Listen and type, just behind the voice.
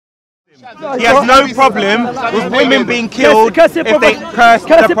He has no problem with women being killed if they curse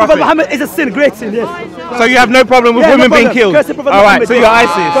the Prophet. Muhammad is a sin, great sin, yes. So you have no problem with women being killed? Alright, so you're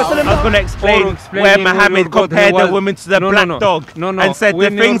ISIS. I was going to explain where Muhammad compared the woman to the black dog and said the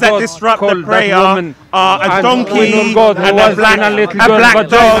things that disrupt the prayer are a donkey and a black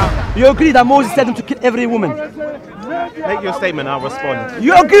dog. You agree that Moses said him to kill every woman? Make your statement, I'll respond.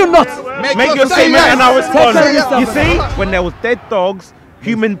 You agree or not? Make your statement and I'll respond. You see, when there was dead dogs,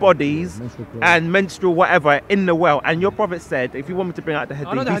 human bodies and menstrual whatever in the well, and your prophet said, if you want me to bring out the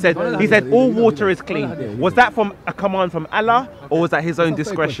hadith, he said all water is clean. Was that from a command from Allah or was that his own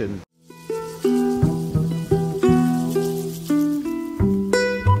discretion?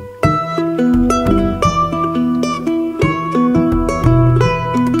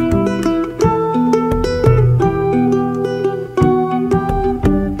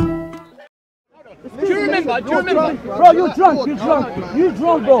 Bro, you're drunk,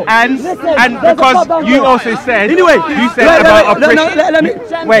 bro. And because you also said, anyway, you said about oppression. Let me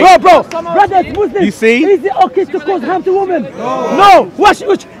wait. Bro, brothers, Muslims. You see? Is it okay to cause harm to women? No. Is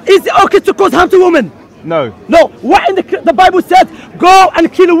it okay to cause harm to women? No. No. What in the Bible said? Go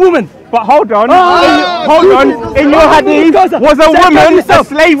and kill a woman. But hold on, hold on. In your hadith, was a woman, a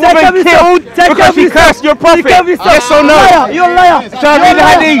slave woman, killed because she cursed your prophet? Yes or no? You're a liar. Shall I read the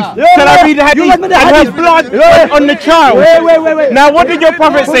hadith? Shall I read the hadith? And her blood on the child. Wait. Now, what did your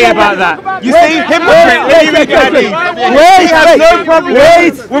prophet say about that? You see, hypocrite. Let me read the hadith. He has no problem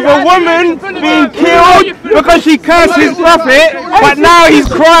with a woman being killed because she cursed his prophet, but now he's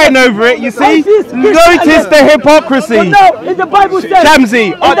crying over it. You see, notice the hypocrisy. In the Bible says,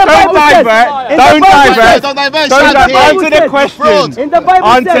 Shamsi, don't divert. Answer the question.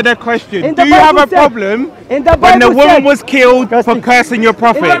 Answer the question. Do you have a problem when the woman was killed for cursing your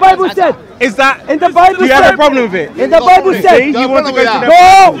prophet? In the Bible said. Is that? In the Bible do you have a problem with it? In the Bible said. You want to go to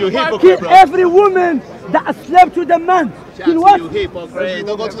the kill every woman that slept with a man. Kill what? Don't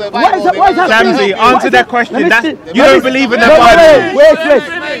go to the Bible. Shamsi, answer that question. You don't believe in the Bible. Wait.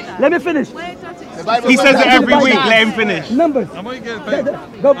 Let me finish. He says it every week. Let him finish. Numbers. Go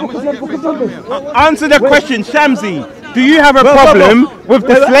book of numbers. Answer the question, Shamsi. Do you have a problem with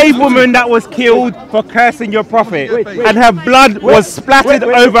the slave woman that was killed for cursing your prophet and her blood was splattered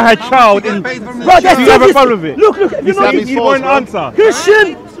over her child? Do you have a problem with it? Look. You won't answer.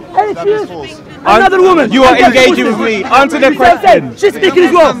 Christian, atheist, another woman. You are engaging with me. Answer the question. She's speaking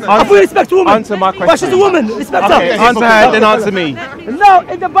as well. I fully respect women. Answer my question. But she's a woman. Respect her. Answer her, then answer me. No,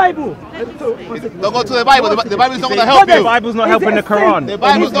 in the Bible. Don't go to the Bible. The Bible is not going to help you. The Bible's not helping the Quran. The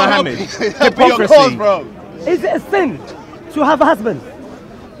Bible's not helping Hypocrisy. bro. Is it a sin to have a husband?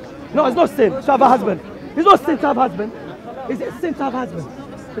 No, it's not sin to have a husband. It's not sin to have a husband. Is it a sin to have a husband?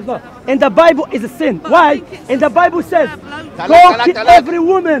 It's not. In the Bible, it's a sin. Why? In the Bible says, go kill every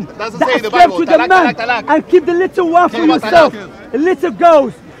woman that slept with a man and keep the little one for yourself. The little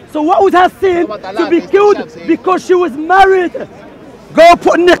girls. So what was her sin? To be killed because she was married. Go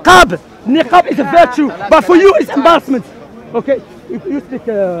put niqab. Niqab is a virtue, but for you it's embarrassment. Okay, you speak,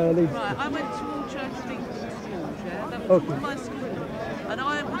 lady. Right, I went to all church school, that was my school. And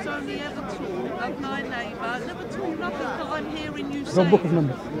I was only ever taught of my neighbour, never taught nothing that I'm hearing you say. Book of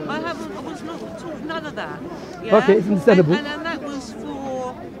numbers. I was not taught none of that. Yeah? Okay, it's understandable. And that was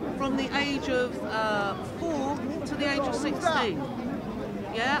from the age of 4 to the age of 16.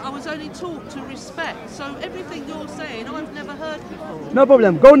 Yeah, I was only taught to respect. So everything you're saying, I've never heard before. No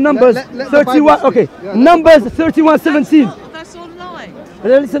problem. Go Numbers 31. Okay, Numbers 31:17. That's online.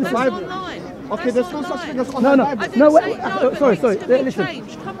 Listen, that's online. Okay, there's no such thing as online. No. Sorry. Listen,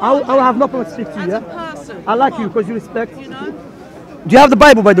 I will have no problem to speak to you. Yeah? I like you because you respect. You know? Do you have the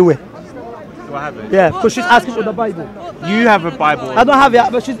Bible, by the way? Do I have it? Yeah, because she's asking for the Bible. You have a Bible. I don't have it,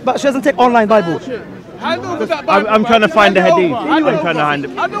 but she doesn't take online Bible. I'm trying to find the hadith. I'm trying to find it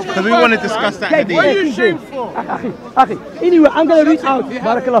because we want to discuss that hadith. What are you shameful? Anyway, I'm going to read out.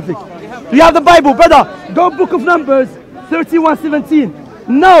 Barakallah fik. Do you have the Bible, brother? Go Book of Numbers 31:17.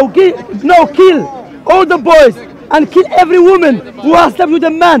 No, kill all the boys and kill every woman who has slept with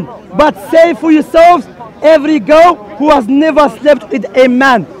a man, but save for yourselves every girl who has never slept with a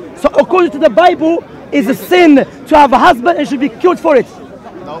man. So according to the Bible, it's a sin to have a husband and should be killed for it.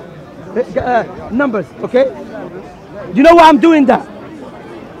 Numbers, okay? Do you know why I'm doing that?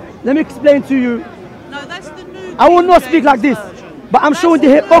 Let me explain to you. No, that's the new. I will not speak like this, but I'm showing the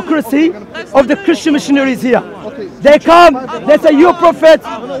hypocrisy of the Christian missionaries here. They come, they say your prophet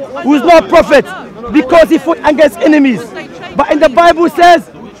who is not prophet because he fought against enemies. But in the Bible it says,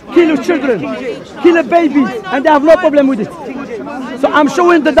 kill your children, kill a baby, and they have no problem with it. So I'm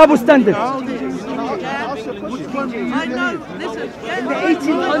showing the double standard. I know, listen,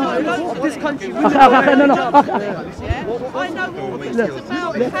 This country. No. Yeah? I know all this is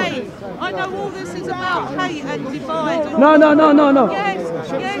about hate. I know all this is about hate and divide. No.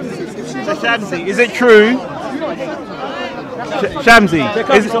 Yes, So Shamsi, is it true? Shamsi,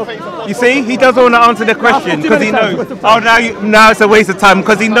 you see, he doesn't want to answer the question because he knows. Oh, now it's a waste of time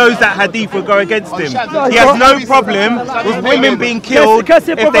because he knows that hadith will go against him. He has no problem with women being killed if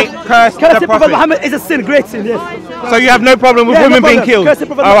they curse the Prophet. Muhammad is a sin, great sin. Yes. So you have no problem with women being killed.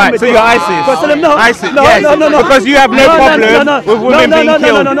 All right, so you're ISIS. ISIS, yes. Because you have no problem with women being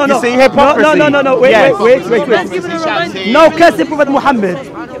killed. You see hypocrisy. No. Wait. No, curse the Prophet Muhammad.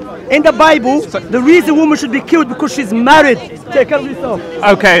 In the Bible, the reason woman should be killed because she's married. Take care of yourself.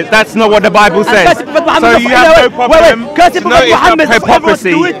 Okay, that's not what the Bible says. So you have no problem. No, it's not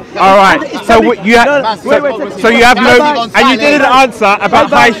hypocrisy. All right. So you have no, and you didn't answer about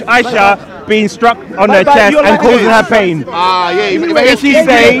Aisha being struck on her chest and causing her pain. Did she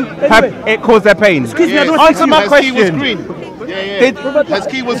say it caused her pain? Answer my question. His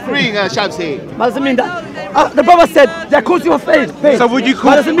key was green, Shamsi. Doesn't mean that. The Prophet said that caused your pain. So would you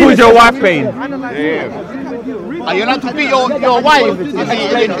cause your wife pain? Are you allowed to beat your wife in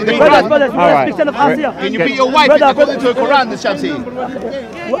the Quran? Can you beat your wife according to the Quran, Shamsi?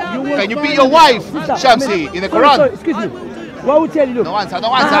 Can you beat your wife, Shamsi, in the Quran? Excuse me. What I will tell you, look. No answer.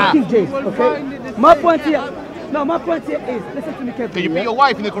 King James, okay? My point here is, listen to me carefully. Can you beat your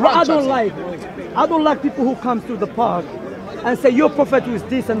wife in the Quran? I don't like people who come to the park and say your prophet was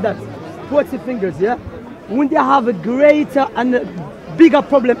this and that. 20 fingers, yeah? When they have a greater and a bigger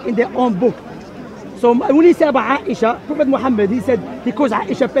problem in their own book. So when he said about Aisha, Prophet Muhammad, he said he caused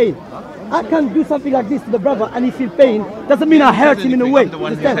Aisha pain. I can do something like this to the brother and he feel pain. Doesn't mean I hurt him in a way.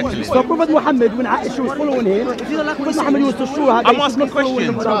 Understand? So Prophet Muhammad, when Aisha was following him, Prophet Muhammad was to show her. I'm asking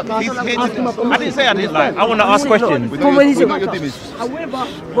questions. I didn't say I didn't lie. I want to ask questions. However,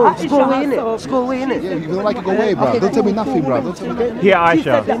 Score away, innit? Yeah, you don't like to go away, bro. Don't tell me nothing, bro. Don't tell me. Here,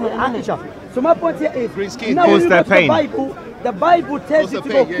 Aisha. So my point here is, now Cause their pain. The Bible tells you to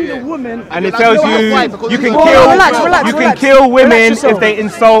go kill a woman, and it tells you can kill women if they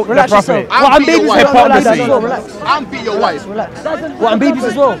insult the Prophet. And beat your wife. Hypocrisy. And beat your wife. And babies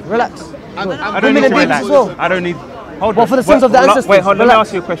as well. Relax. I don't need to relax. I don't need. Hold on. For the sins of the ancestors. Wait, hold on. Let me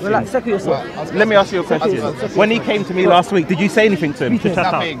ask you a question. Relax. Second yourself. Let me ask you a question. When he came to me last week, did you say anything to him? Shut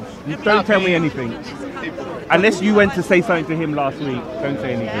up. Nothing. Don't tell me anything. Unless you went to say something to him last week, don't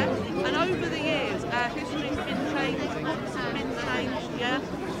say anything. And over the years, our history's been changed, yeah?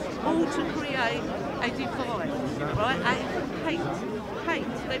 All to create a divide, right? Hate.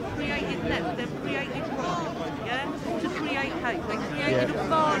 They've created them. They've created pride, yeah? To create hate. They created a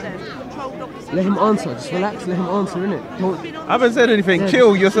violence, controlled opposition. Let him answer. Just relax. Let him answer, innit? I haven't said anything.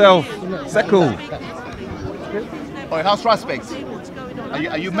 Chill yourself. Settle. Alright, how's respect?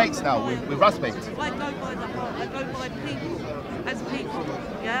 Are you mates now with respect? I go by the heart. I go by people as people,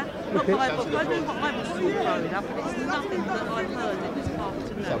 yeah? Not by a book. I know what I was taught growing up, and it's nothing that I've heard in this park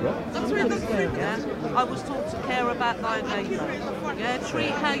today. That's really the thing, yeah? I was taught to care about thy neighbour, yeah?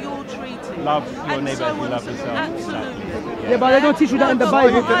 Treat how you're treated. Love your neighbour as you love yourself. Absolutely. Yeah, but they don't teach you that in the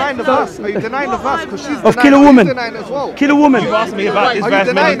Bible. Are you denying the verse? Are you denying the verse? Because she's Of kill a woman. as well. Kill a woman. You asked me about this Are you verse many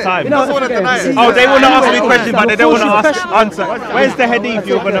denying it? times. That's what I deny it. Oh, they want to ask me questions, but they don't want to answer. Where's the hadith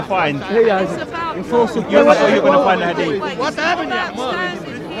you're going to find? You're going to find the hadith. What's happening?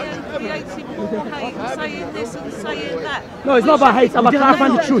 Creating more hate, saying this and saying that. No, it's not about hate. It's about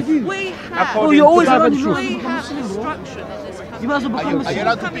clarifying the truth. We have, you're always around the we truth. have destruction in this country. You might as well become Are you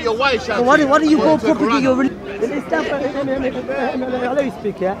allowed to beat your wife, Shamsi? Why do you go propagate your religion? In Islam, I'll let you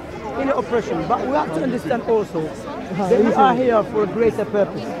speak here, in oppression, but we have to understand also that we are here for a greater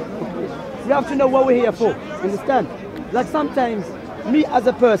purpose. We have to know what we're here for, understand? Like sometimes, me as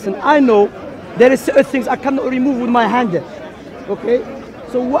a person, I know there is certain things I cannot remove with my hand, okay?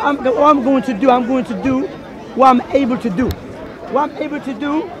 So what I'm going to do, I'm going to do what I'm able to do. What I'm able to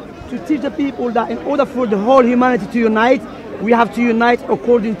do, to teach the people that in order for the whole humanity to unite, we have to unite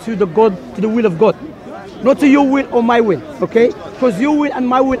according to the will of God. Not to your will or my will, okay? Because your will and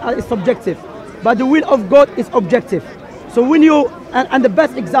my will is subjective, but the will of God is objective. So when you, and the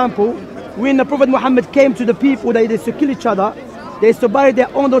best example, when the Prophet Muhammad came to the people, they used to kill each other, they used to bury their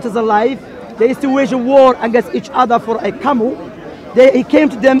own daughters alive, they used to wage a war against each other for a camel. He came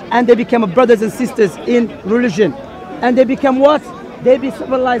to them and they became brothers and sisters in religion. And they became what? they be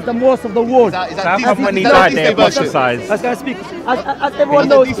civilized the most of the world. Is How that come when he Disney- died they Disney version? apostatized? I was gonna speak. As everyone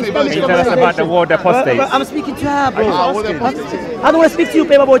knows, Disney Islamic version. Can you tell us about the world apostates? I'm speaking to her, bro. Ah, what apostates? I don't want to speak to you,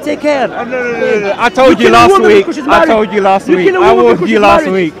 Paperboy. Take care. No. I told you kill a last woman week. because she's I married. told you last You week. kill a I woman warned because you she's last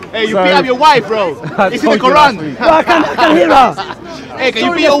married. week. Hey, you So- beat up your wife, bro. I It's in the told you last Quran. week. No, I can't hear her. Hey, can you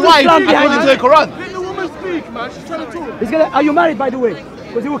Sorry, beat your there's wife Islam behind according to the Quran? Let the woman speak, man. She's trying to talk. He's gonna. Are you married, by the way?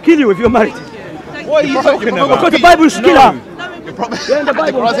 Because he will kill you if you're married. What are you talking about? Because the Bible should kill her. You're probably Yeah, in the the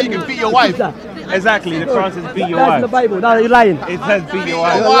Bible. Quran says you can beat your wife. Exactly, the Quran says beat your That's in the wife. Bible. Now you're lying. It says beat your Your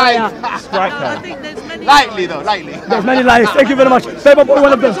wife. wife. Strike I her. think there's many. Lightly though, lightly. There's many lies. Thank you very much. Paperboy,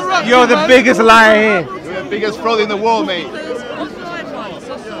 one of them. You're the biggest liar here. You're the biggest fraud in the world, mate. Because offline once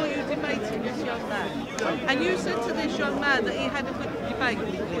I saw you debating this young man, and you said to this young man that he had a good debate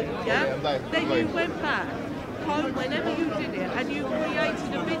with you, yeah? Then you went back home whenever you did it, and you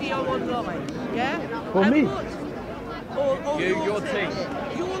created a video online, yeah? For And me? Or your team.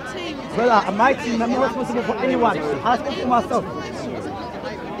 Your team. Brother, my team, I'm not responsible for anyone. I speak for myself.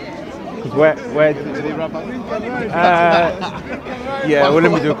 Where yeah, well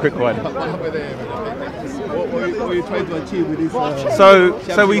let me do a quick one. What are you trying to achieve with this?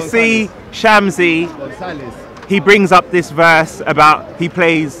 So we see Shamsi, he brings up this verse about, he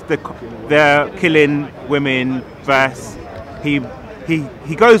plays the killing women verse. He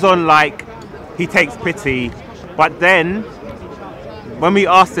goes on like he takes pity, but then when we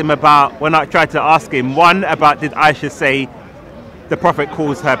asked him about, when I tried to ask him, one about did Aisha say the Prophet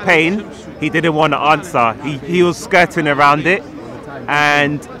calls her pain, he didn't want to answer. He was skirting around it.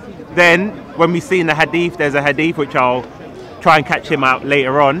 And then when we see in the hadith, there's a hadith which I'll try and catch him out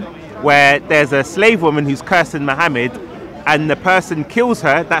later on, where there's a slave woman who's cursing Muhammad, and the person kills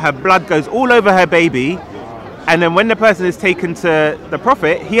her, that her blood goes all over her baby, and then when the person is taken to the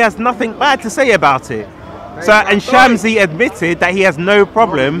Prophet, he has nothing bad to say about it. So, and Shamsi admitted that he has no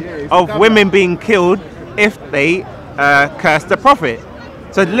problem of women being killed if they curse the Prophet.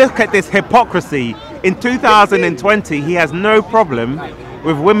 So look at this hypocrisy. In 2020, he has no problem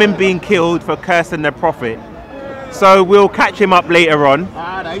with women being killed for cursing the Prophet. So we'll catch him up later on,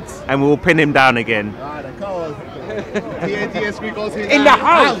 and we'll pin him down again. In the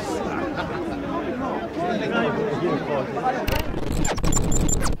house.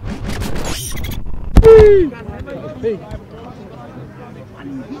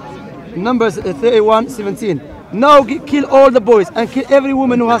 Numbers 31:17. Now kill all the boys and kill every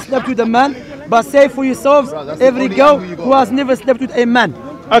woman who has slept with a man, but save for yourselves every girl who has never slept with a man.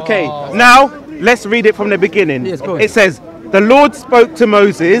 Okay, now let's read it from the beginning. Yes, go ahead. It says, the Lord spoke to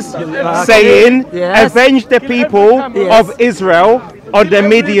Moses, saying, Yes. avenge the people Yes. of Israel on the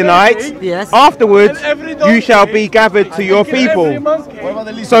Midianites. Yes. Afterwards, you shall be gathered to your people.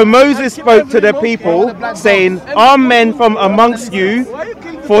 So Moses spoke to the people, saying, arm men from amongst you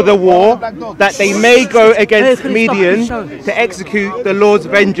for the war, that they may go against Midian to execute the Lord's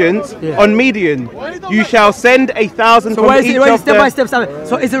vengeance on Midian. You shall send 1,000 So from why is each it of step by the... step?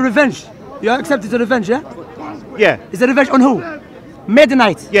 So it's a revenge. You accept it's a revenge, yeah? Yeah, It's a revenge on who?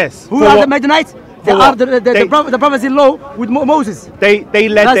 Midianites. yes. Who For are what? the Midianites? They For are what? the brothers-in-law with Moses. They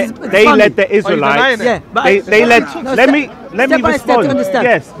led That's the, his they family. led the Israelites. Yeah, but They led. No, let me step by step to respond. understand.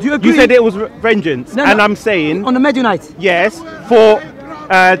 Yes, Do you agree? said it was vengeance, No, and no. I'm saying On the Midianites. yes for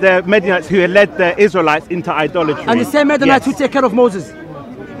the Midianites who had led the Israelites into idolatry. And the same Midianites Yes. who take care of Moses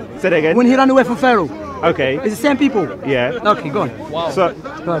Say that again. when he ran away from Pharaoh. Okay. It's the same people. Yeah. Okay, go on. So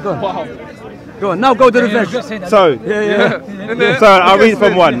Go on. Go on. Now go to the revenge. so Yeah. so I'll read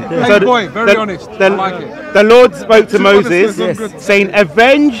from one. So very honest. I like it. The Lord spoke to Moses, Yes. saying,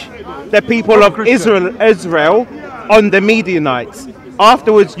 avenge the people of Israel on the Midianites.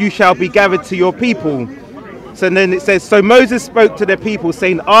 Afterwards you shall be gathered to your people. So then it says, so Moses spoke to the people,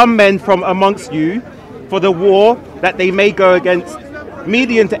 saying, arm men from amongst you for the war, that they may go against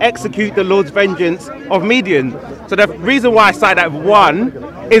Midian to execute the Lord's vengeance of Midian. So the reason why I cite that one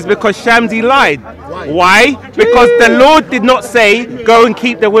is because Shamsi lied. Why? Because the Lord did not say, go and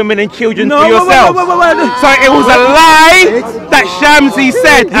keep the women and children for yourselves. So it was a lie that Shamsi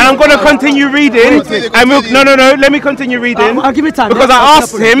said. And I'm going to continue reading. And let me continue reading. I'll give you time. Because I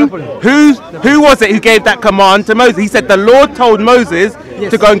asked him, who was it who gave that command to Moses? He said, the Lord told Moses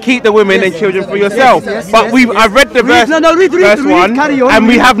to go and keep the women and children for yourself. But I read the verse, verse 1, and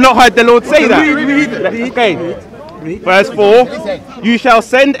we have not heard the Lord say that. Okay. Verse 4, you shall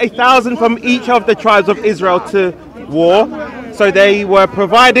send 1,000 from each of the tribes of Israel to war. So they were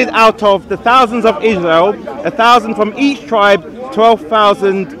provided out of the thousands of Israel, 1,000 from each tribe,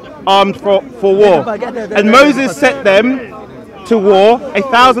 12,000 armed for war. And Moses set them to war,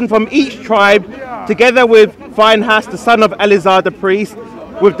 1,000 from each tribe, together with Phinehas, the son of Eleazar the priest,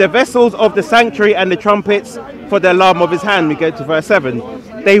 with the vessels of the sanctuary and the trumpets for the alarm of his hand. We go to verse 7.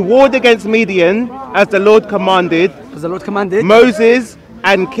 They warred against Midian as the Lord commanded. As the Lord commanded. Moses,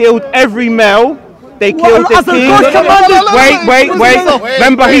 and killed every male. They killed the king. Wait.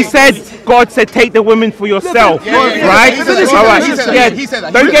 Remember, he said, God said, take the women for yourself. Right? All right.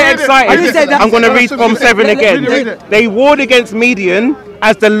 Don't get excited. I'm going to read from 7 again. They warred against Midian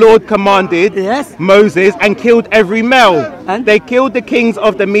as the Lord commanded Moses, and killed every male. And they killed the kings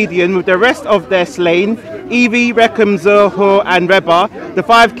of the Midian with the rest of their slain, Evi, Rechem, Zur, Hur, and Reba, the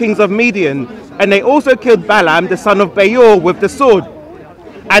 5 kings of Midian. And they also killed Balaam, the son of Beor, with the sword.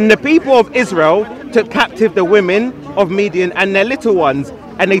 And the people of Israel took captive the women of Midian and their little ones,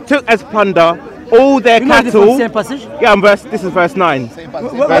 and they took as plunder all their cattle. Yeah, this is verse 9.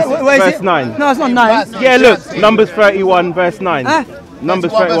 Verse 9. No, it's not 9. Yeah, look, Numbers 31, verse 9.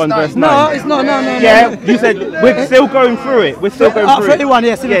 Numbers 31, verse 9. No, it's not. No. Yeah, you said we're still going through it. We're still going through 31,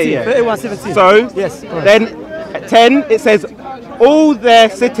 it. 17. Yeah. 31, 17. So, yes. Then at 10, it says, all their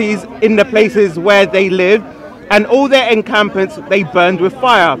cities in the places where they lived, and all their encampments they burned with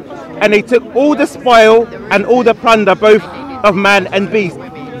fire. And they took all the spoil and all the plunder, both of man and beast.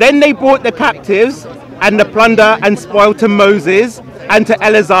 Then they brought the captives and the plunder and spoil to Moses and to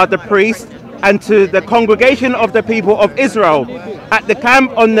Eleazar the priest and to the congregation of the people of Israel at the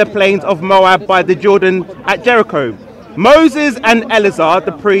camp on the plains of Moab by the Jordan at Jericho. Moses and Eleazar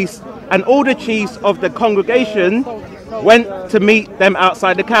the priest and all the chiefs of the congregation went to meet them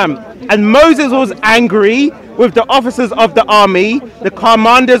outside the camp. And Moses was angry with the officers of the army, the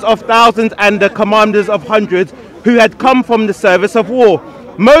commanders of thousands and the commanders of hundreds, who had come from the service of war.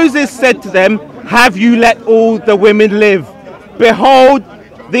 Moses said to them, have you let all the women live? Behold,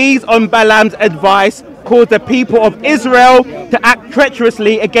 these on Balaam's advice caused the people of Israel to act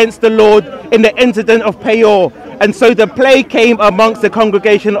treacherously against the Lord in the incident of Peor. And so the plague came amongst the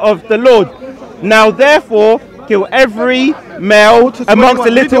congregation of the Lord. Now therefore, kill every male amongst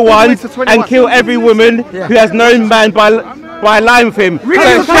the little ones, and kill every woman who has known man by lying with him. So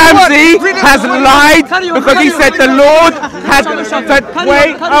Shamsi has lied because he said the Lord has said,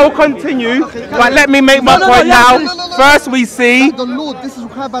 wait, I will continue, but let me make my point now. First we see, the Lord, this is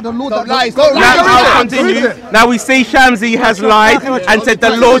required by the Lord. I'll continue. Now we see Shamsi has lied and said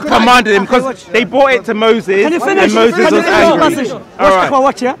the Lord commanded him, because they brought it to Moses and Moses was angry.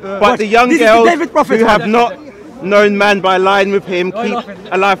 But the young girls who have not known man by lying with him, keep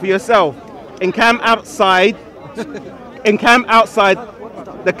alive for yourself. Encamp outside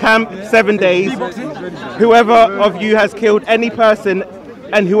the camp 7 days. Whoever of you has killed any person,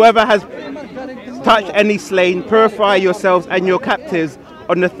 and whoever has touched any slain, purify yourselves and your captives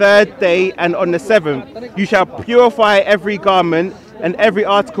on the 3rd day and on the 7th. You shall purify every garment and every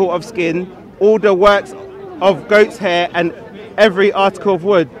article of skin, all the works of goat's hair and every article of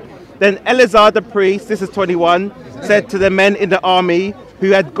wood. Then Eleazar the priest, this is 21, said to the men in the army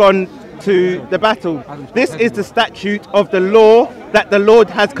who had gone to the battle, this is the statute of the law that the Lord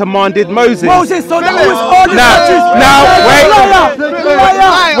has commanded Moses. Moses, so that was all the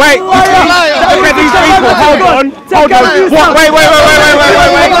wait, look at these people, hold on.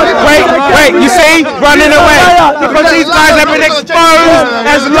 Wait, you see, running away, because these guys have been exposed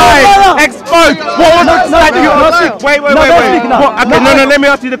as liars, exposed. What was the statute? Wait. Okay, no, let me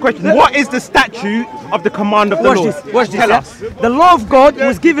ask you the question. What is the statute of the command of the Lord? Tell us. The law of God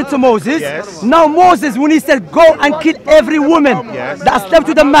was given to Moses. Yes. Now Moses, when he said, go and kill every woman that slept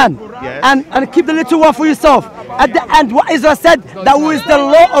with a man, and keep the little one for yourself. At the end, what Israel said, that was the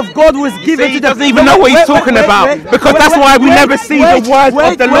law of God was given to the people. He doesn't even know what he's talking about, because that's why we never see the words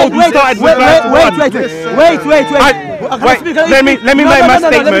of the Lord. We started with Let me make my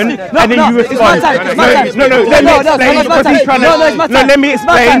statement, and then you respond. No, let me explain, because he's trying to. No, let me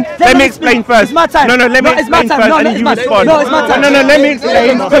explain first. No, let me explain first, and then you respond. No, let me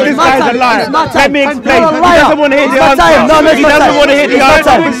explain, because this guy's a liar. Let me explain. He doesn't want to hear the answer. He doesn't want to hear the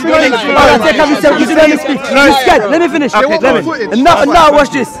answer. Let me finish. Now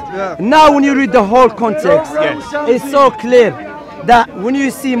watch this. Now when you read the whole context, it's so clear that when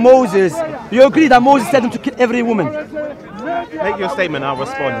you see Moses, you agree that Moses said him to kill every woman. Make your statement, I'll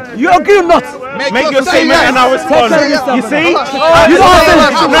respond. You agree or not? Make your statement and I'll respond. You see? I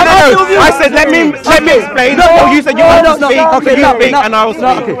said let me explain. No, you said you want to speak. Okay, you speak and I'll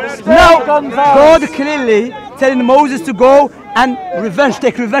speak. Now God clearly telling Moses to go and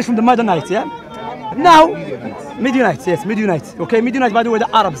take revenge from the Midianites. Yeah. Now Midianites, yes, Midianites. Okay, Midianites, by the way, the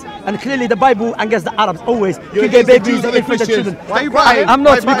Arabs. And clearly the Bible against the Arabs always kill their babies, infant the children. Why you biting? I'm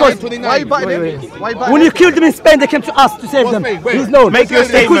not, because when you killed them in Spain, they came to us to save them. He's known. Make your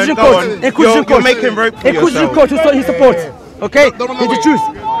statement, go on. You're making rope for yourself. Coach, he supports. Okay, it's the truth.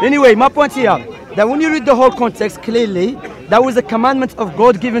 Anyway, my point here, that when you read the whole context, clearly, that was a commandment of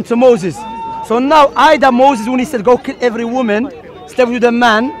God given to Moses. So now, either Moses, when he said, go kill every woman, step with a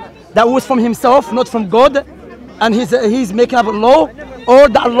man, that was from himself, not from God, and he's making up a law, or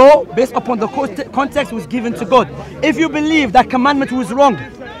that law, based upon the context, was given to God. If you believe that commandment was wrong,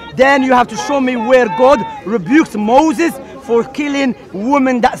 then you have to show me where God rebuked Moses for killing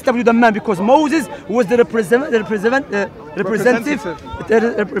women that stepped with a man, because Moses was the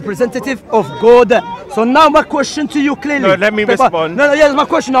representative of God. So now my question to you clearly. No, let me respond. No, yes, my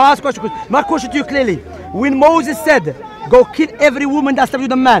question. I'll ask question. My question to you clearly. When Moses said, go kill every woman that stepped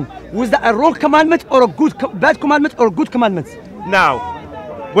with a man, was that a wrong commandment or a bad commandment or a good commandment? Now,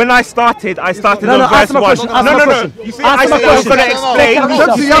 when I started on verse 1. No. You see, I said I was going to explain.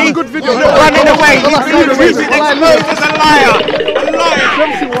 Shamsi, you have a good video. Running away. He's been accused as a liar.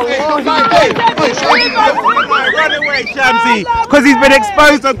 Run away, Shamsi. Because he's been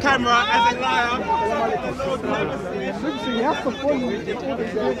exposed on camera as a liar.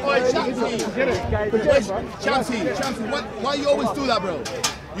 Shamsi, why you always do that, bro?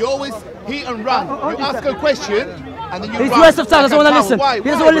 You always hit and run. You ask a question and then you He's waste of time, he doesn't want to listen. He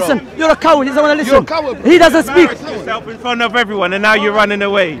doesn't want to listen. You're a coward, he doesn't want to listen. You're a coward, bro. He doesn't speak. Yourself in front of everyone, and now you're running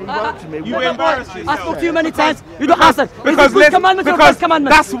away. You embarrassed yourself. I spoke to you many times. You don't answer. Because is it good commandment or bad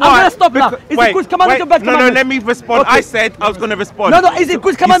commandment? That's why. I'm going to stop now. Is it good commandment or bad commandment? No, let me respond. Okay. I said I was going to respond. No, is it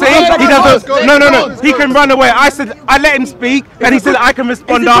good commandment or See, bad he commandment? doesn't. No. He can run away. I said I let him speak, and he said I can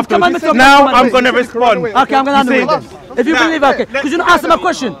respond afterwards. Now I'm going to respond. Okay, I'm going to handle it. If you believe, okay, because you don't answer my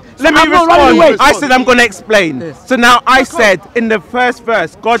question. Let me respond. I said I'm going to explain. So now I said in the first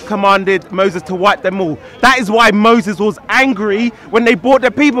verse, God commanded Moses to wipe them all. That is why Moses was angry when they brought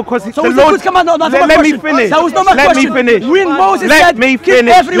the people, because the Lord. Let me finish. That was not my question. Let me finish. When Moses let said, me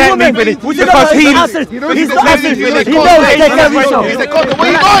finish. Let me finish. Because he knows. Take care of yourself.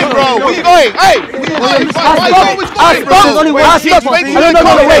 Where you going, bro? Where you going? Hey, why you always going, bro? Wait.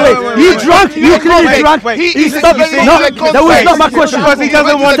 He drunk. You clearly drunk. He stopped. No, that was not my question. Because he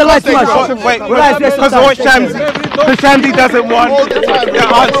doesn't want the light much. Wait, because of what Shamsi doesn't want the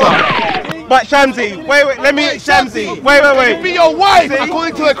answer. But Shamsi, wait, let me, Shamsi, wait. Be your wife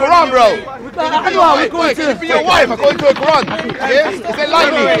according to the Quran, bro. Can you be your wife according to the Quran? Yeah? Is it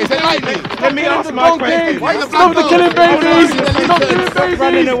lightning? Let me ask my question. Stop the killing babies. Stop killing babies.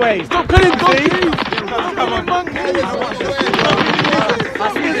 Running away. Stop killing donkeys. Come on.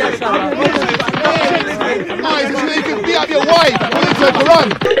 You can be your wife according to the Quran.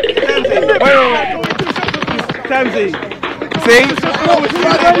 Wait. Shamsi. See?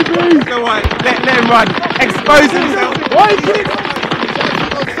 Go on. Let him run. Expose himself.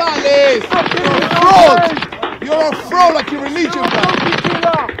 You're a fraud like your religion, bro.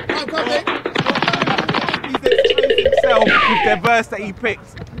 He's exposed himself with the verse that he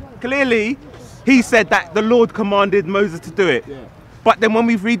picked. Clearly, he said that the Lord commanded Moses to do it. But then when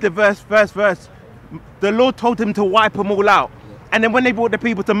we read the first verse, the Lord told him to wipe them all out. And then when they brought the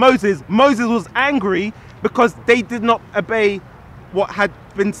people to Moses, Moses was angry because they did not obey what had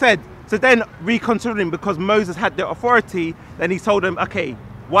been said. So then, reconsidering, because Moses had the authority, then he told them, okay,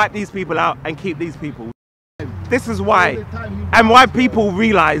 wipe these people out and keep these people. This is why, and why people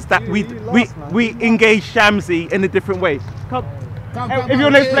realize that we engage Shamsi in a different way. If you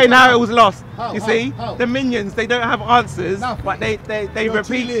want to explain how it was lost, you see, the minions, they don't have answers, but they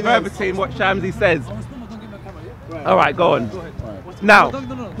repeat verbatim what Shamsi says. All right, go on. Now,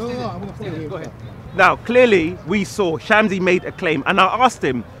 clearly, we saw Shamsi made a claim, and I asked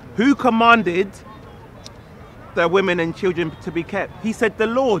him, who commanded the women and children to be kept? He said, the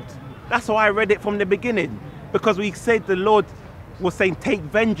Lord. That's why I read it from the beginning, because we said the Lord was saying, take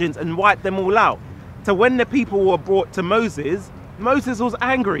vengeance and wipe them all out. So when the people were brought to Moses, Moses was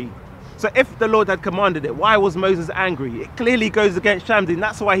angry. So if the Lord had commanded it, why was Moses angry? It clearly goes against Shamsi, and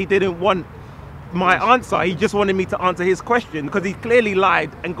that's why he didn't want my answer. He just wanted me to answer his question, because he clearly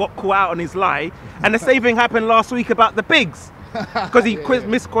lied and got caught out on his lie. And the same thing happened last week about the pigs, because he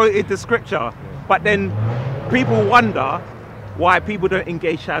misquoted the scripture. But then people wonder why people don't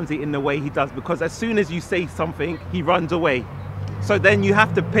engage Shamsi in the way he does, because as soon as you say something, he runs away. So then you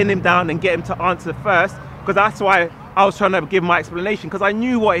have to pin him down and get him to answer first, because that's why I was trying to give my explanation, because I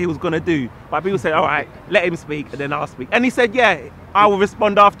knew what he was going to do. But people said, all right, let him speak and then I'll speak. And he said, yeah, I will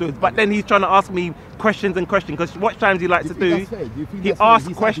respond afterwards. But then he's trying to ask me questions and questions, because what Shamsi likes to do, he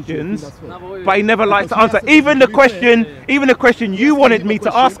asks questions, but he never likes to answer. Even the question you wanted me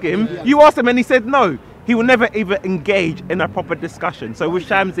to ask him, you asked him and he said no. He will never even engage in a proper discussion. So with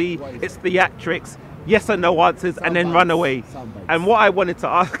Shamsi, it's theatrics, yes or no answers, and then run away. And what I wanted to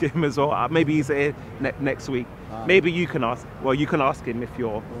ask him as well, maybe he's here next week, maybe you can ask, well, you can ask him if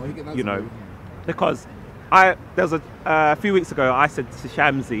you're, you know, because there was a few weeks ago, I said to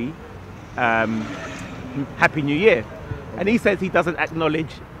Shamsi, Happy New Year. And he says he doesn't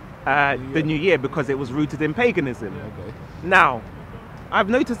acknowledge the New Year because it was rooted in paganism. Now, I've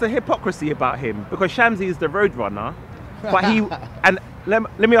noticed a hypocrisy about him because Shamsi is the roadrunner, but he, and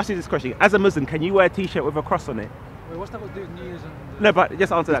let me ask you this question. As a Muslim, can you wear a t-shirt with a cross on it? Wait, what's that got to do with New Year's? No, but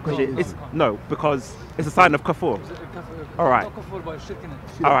just answer that question. No, because it's a sign of Kafir. All right.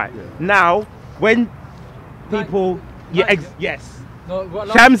 All right. Now, when people, yes. No,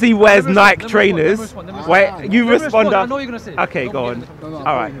 Shamsi wears Nike trainers. Wait, you respond. I know what you're gonna say. Okay, go on.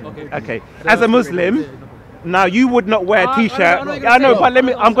 All right. Okay. As a Muslim, now you would not wear a t-shirt. I know, but let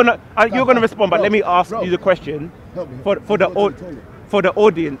me. You're gonna respond, but let me ask you the question for the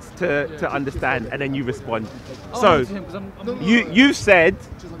audience to understand, and then you respond. So, you said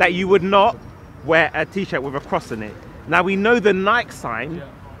that you would not wear a t-shirt with a cross on it. Now we know the Nike sign,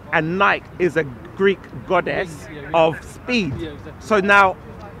 and Nike is a Greek goddess of speed. So now,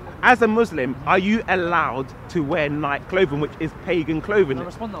 as a Muslim, are you allowed to wear Nike clothing, which is pagan clothing? Can I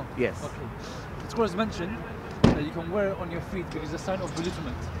respond now? Yes. Okay. The scroll has mentioned that you can wear it on your feet because it's a sign of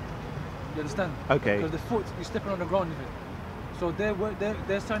belittlement. You understand? Okay. Because the foot, you're stepping on the ground with it. So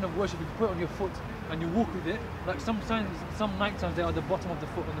their sign of worship, you put it on your foot and you walk with it. Like some Nike signs, they are at the bottom of the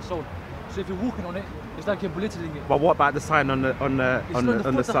foot on the sole. So if you're walking on it, it's like you're belittling it. But what about the sign on the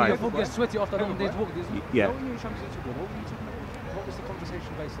side? Your foot gets sweaty after a long day's walk. Yeah. What was the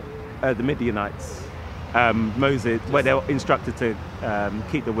conversation based on? The Midianites, Moses, where they were instructed to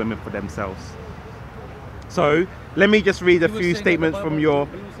keep the women for themselves. So let me just read a few statements from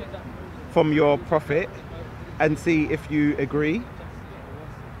your prophet and see if you agree.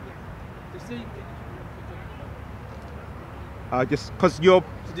 Just because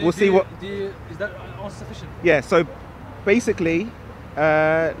we'll see what. Is that sufficient? Yeah. So basically,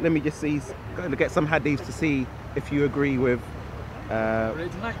 let me just see. Going to get some hadiths to see if you agree with.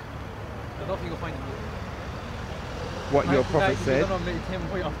 Related to Nike. I don't think you'll find it. What your prophet said.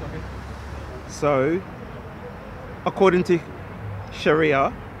 So, according to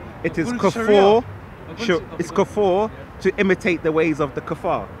Sharia, it is kafir. It's kafir to imitate the ways of the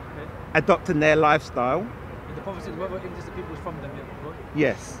kafar, adopting their lifestyle. The prophet said, whoever imitates the people is from them.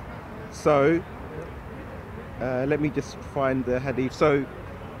 Yes. So, let me just find the hadith. So,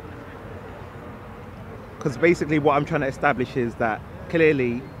 because basically what I'm trying to establish is that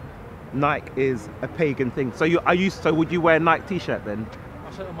clearly Nike is a pagan thing. So so would you wear a Nike t-shirt then?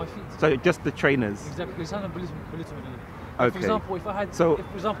 I shirt on my feet. So just the trainers? Exactly. It's not a belittlement. Okay. For example, if I had, for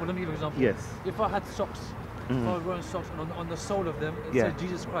example, let me give you an example. Yes. If I had socks, if I was wearing socks and on the sole of them it said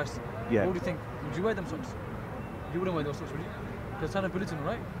Jesus Christ, what would you think? Would you wear them socks? You wouldn't wear those socks, would you? Because it's not a belittlement,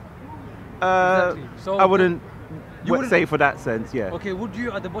 right? Exactly. So I wouldn't. You wouldn't say for that sense, yeah. Okay, would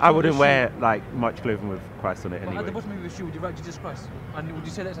you at the bottom? I wouldn't wear like much clothing with Christ on it anyway. At the bottom of your shoe, would you write Jesus Christ? And would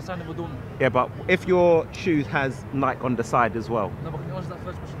you say that's a sign of adornment? Yeah, but if your shoe has Nike on the side as well. No, but can you answer that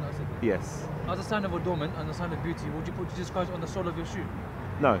first question that I said? Yes. As a sign of adornment and a sign of beauty, would you put Jesus Christ on the sole of your shoe?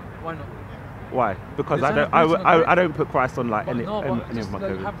 No. Why not? Why? Because I don't put Christ on like any of my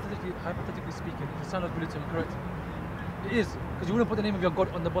clothing. Hypothetically speaking, it's a sign of belittlement, correct? It is, because you wouldn't put the name of your God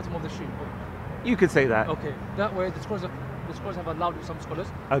on the bottom of the shoe. You could say that. Okay, that way the scholars have allowed it, some scholars.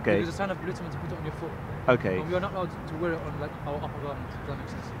 Okay. It's a sign of belittlement to put it on your foot. Okay. But we are not allowed to wear it on like our upper garment. Does that make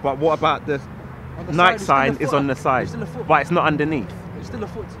sense? But what about the Nike sign is on the side, but it's not underneath? It's still a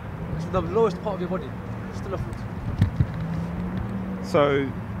foot. It's the lowest part of your body. It's still a foot. So,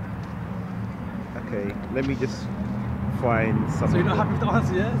 okay, let me just find something. So you're not happy with the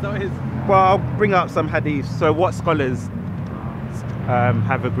answer, yeah? Is that what it is? Well, I'll bring up some hadiths. So what scholars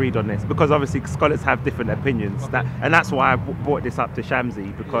have agreed on this? Because obviously scholars have different opinions. Okay. And that's why I brought this up to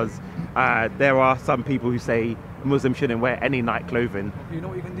Shamsi, because there are some people who say Muslims shouldn't wear any Nike clothing. Okay, you know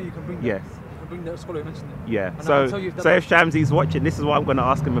what you can do? You can bring yes. You can bring the scholar who mentioned it. Yeah. So if Shamsi's watching, this is what I'm going to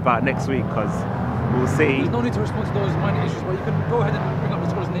ask him about next week, because we'll see. There's no need to respond to those minor issues, but you can go ahead and bring up the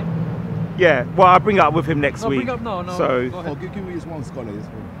scholar's name. Yeah, well, I'll bring it up with him next week. Bring up now, no. So, give me his one scholar.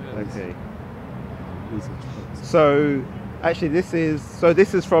 Okay. So, actually, this is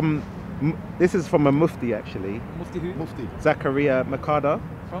from a mufti actually. Mufti who? Mufti. Zakaria Makada.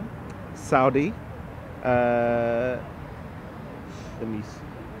 From? Saudi. Let me.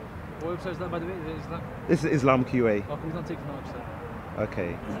 What website is that, by the way? Is it Islam? This is Islam QA. Okay, we don't take from that website.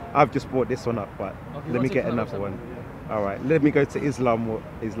 Okay, I've just brought this one up, but Okay, let me get another one. All right, let me go to Islam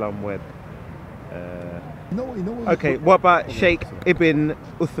Web. Okay, what about Sheikh Ibn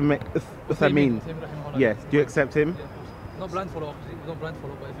Uthaymeen? Yes, do you accept him? Yeah, not blind follow, not blind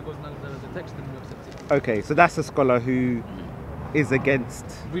follow, but if it goes down the text, then we accept it. Okay, so that's a scholar who is against.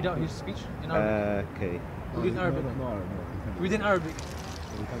 Read out his speech in Arabic. Okay. Read in Arabic. Read in Arabic.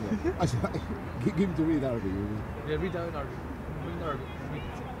 Give him to read Arabic. Yeah, read out in Arabic. Read in Arabic. Read it.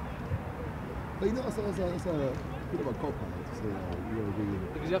 But you know, it's a bit of a cop out to say you're reading.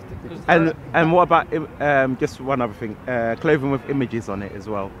 Because you have to. And what about just one other thing? Clothing with images on it as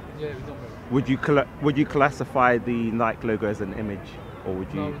well. Yeah, we don't. Would you classify the Nike logo as an image, or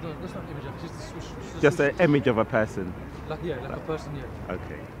would you? No, we don't. That's not an image. It's just a swoosh. Just an image of a person. Like a person. Yeah.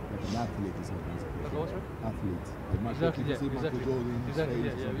 Okay. Like an athlete or something. Like what, sorry? Athlete. Like Exactly. Yeah. Exactly.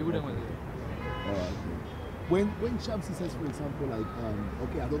 Yeah. We wouldn't want it. Alright. When Shamsi says, for example, like,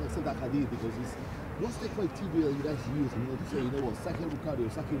 okay, I don't accept that hadith because it's, what's the criteria you guys use, to say, what, Sahih Bukhari or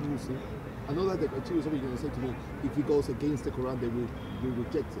Sahih Muslim? I know that the criteria, somebody going to say to me, if it goes against the Quran, they will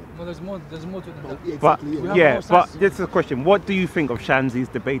reject it. No, there's more to it than that. Yeah, exactly. But this is a question. What do you think of Shamsi's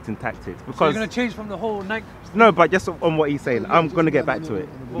debating tactics? Because so you're going to change from the whole Nike? No, but just on what he's saying. I'm going to get back to it.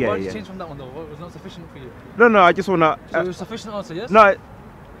 Well, why did you change from that one though? What was not sufficient for you? No, I just want to... So it was sufficient answer, yes? No,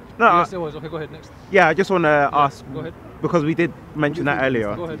 yes, it was. Okay, go ahead, next. Yeah, I just want to ask, go ahead. Because we did mention that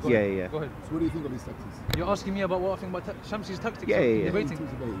earlier. Go ahead. Go ahead. So what do you think of his tactics? You're asking me about what I think about Shamsi's tactics?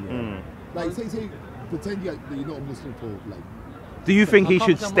 Debating. Like, say, pretend you're not a Muslim for, like... Do you think he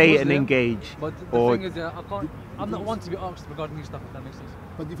should stay and engage? But the thing is, I'm not one to be asked regarding new stuff, if that makes sense.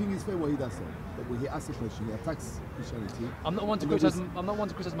 But do you think it's fair what he does, that when he asks a question, he attacks Christianity? I'm not one to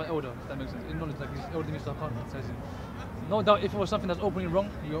criticize my elder, if that makes sense. In knowledge, like he's older than me, so I can't criticize him. No doubt, if it was something that's openly wrong,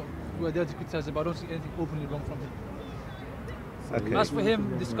 we're there to criticize it, but I don't see anything openly wrong from him. Okay. As for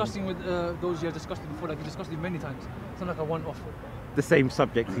him discussing with those he has discussed it before, like he discussed it many times, it's not like a one-off. The same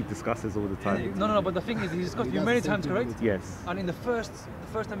subjects he discusses all the time. No, but the thing is, he discussed it many times, correct? Yes. And in the first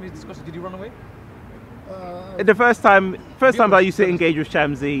time he discussed it, did he run away? The first time that I used to engage with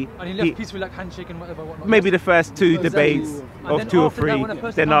Shamsi, and he left peacefully, like handshake and whatnot. Maybe the first two debates of 2 or 3.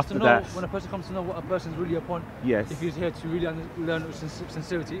 Then after that, when a person comes to know what a person's really upon, if he's here to really learn with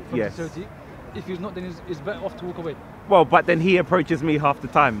sincerity, if he's not, then it's better off to walk away. Well, but then he approaches me half the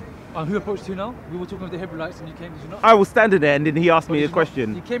time. And who approached you now? We were talking with the Hebrides and you came, did you not? I was standing there and then he asked me a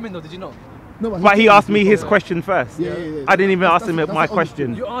question. You came in though, did you not? No, but he asked me his question first. Yeah. I didn't even ask him my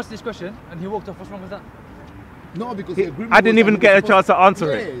question. You asked this question and he walked off. What's wrong with that? No, because the agreement I didn't even get a chance to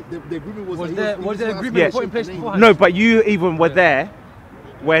answer it. The agreement was there agreement put in place beforehand? No, but you even were there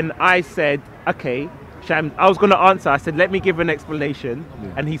when I said, okay, Shams, I was going to answer. I said, let me give an explanation.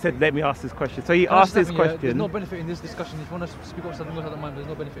 And he said, let me ask this question. So he asked this question. There's no benefit in this discussion. If you want to speak about something else out of mind, there's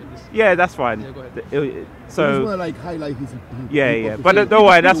no benefit in this. Yeah, that's fine. Yeah, go ahead. So you want to like highlight his but don't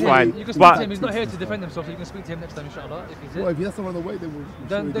worry, that's fine. You can speak to him. He's not here to defend himself, so you can speak to him next time, inshallah. If he's here. Well, if he has to run away, then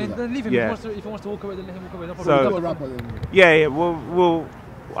then leave him. If he wants to walk away, then let him walk away. No problem. So,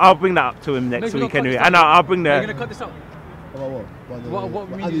 I'll bring that up to him next week anyway. And I'll bring the... Are you going to cut this out? What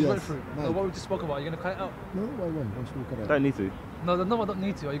we went through? What we just spoke about, are you going to cut it out? No, why should we cut it out? Don't need to. No, I don't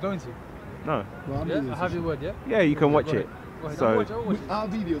need to. Are you going to? No. I have your word, yeah? Yeah, you can watch it. So our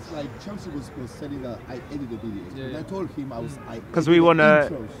videos, like Shamsi was telling that I edit the videos. And I told him because we want to...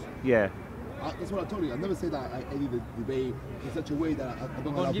 Yeah. That's what I told you. I never said that I edit the debate in such a way that I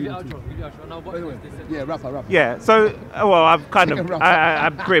don't want to give it outro. Now, wrap. Yeah, so, I've kind of,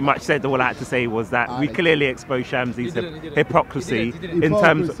 I pretty much said all I had to say was that we clearly exposed Shamsi's hypocrisy in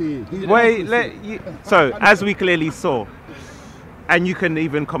terms of... So, as we clearly saw, and you can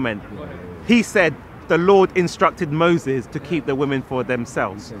even comment, he said, the Lord instructed Moses to keep the women for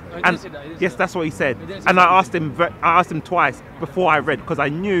themselves. And yes, that's what he said. And I asked him twice before I read, because I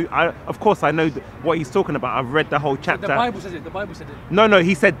knew, of course I know what he's talking about. I've read the whole chapter. The Bible says it. The Bible said it. No,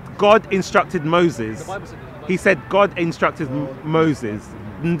 he said God instructed Moses. The Bible said it. He said God instructed Moses.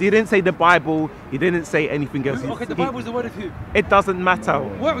 He didn't say the Bible. He didn't say anything else. Okay, the Bible is the word of who? It doesn't matter.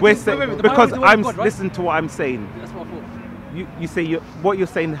 Because listen to what I'm saying. That's what I thought. You say what you're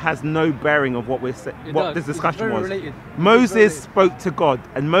saying has no bearing of what this discussion was. Related. Moses spoke to God,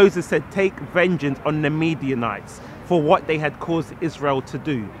 and Moses said, "Take vengeance on the Midianites for what they had caused Israel to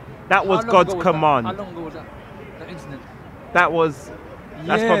do." That was God's command. How long ago was that incident? That's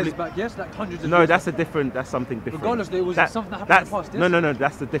probably back. Yes, like hundreds of No, years that's something different. Regardless, there was something that happened in the past. Yes? No,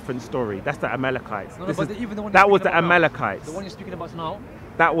 that's a different story. That's the Amalekites. But even the one that was the Amalekites. The one you're speaking about now.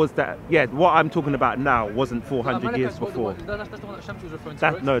 That was that. Yeah, what I'm talking about now wasn't 400 years before. That's the one that Shamsi was referring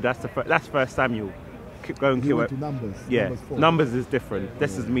to. No, that's First Samuel. Go and kill it. Numbers. Yeah, Numbers is different.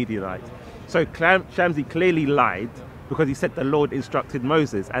 This is Midianite. So Shamsi clearly lied because he said the Lord instructed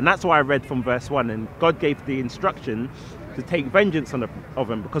Moses, and that's why I read from verse 1. And God gave the instruction to take vengeance on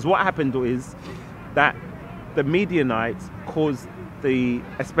of him, because what happened is that the Midianites caused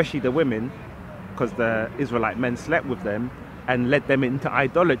especially the women, because the Israelite men slept with them and led them into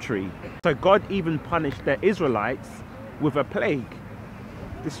idolatry. So God even punished the Israelites with a plague,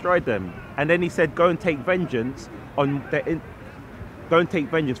 destroyed them, and then he said, go and take vengeance for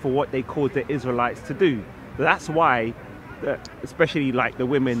what they caused the Israelites to do. That's why, especially like the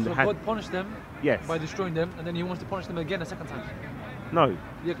women. So God punished them. Yes. By destroying them, and then he wants to punish them again a second time. No.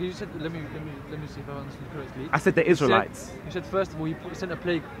 Yeah, because you said, let me see if I understood correctly. I said the Israelites. You said first of all, he sent a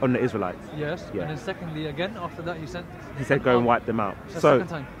plague on the Israelites. Yes. Yeah. And then secondly, again after that, he said go and wipe them out. So second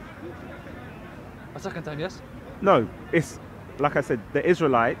time. A second time, yes. No, it's like I said, the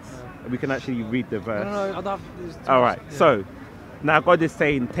Israelites. We can actually read the verse. No, I don't have. All right. Yeah. So now God is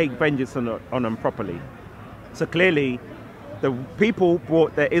saying, take vengeance on them properly. So clearly, the people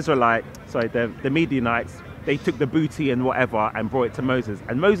brought the Midianites. They took the booty and whatever and brought it to Moses.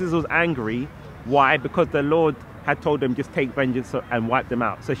 And Moses was angry. Why? Because the Lord had told them just take vengeance and wipe them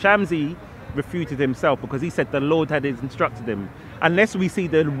out. So Shamsi refuted himself because he said the Lord had instructed him. Unless we see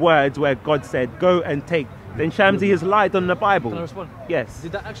the words where God said, go and take, then Shamsi has lied on the Bible. Can I respond? Yes.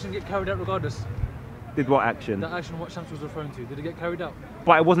 Did that action get carried out regardless? Did what action? That action what Shamsi was referring to. Did it get carried out?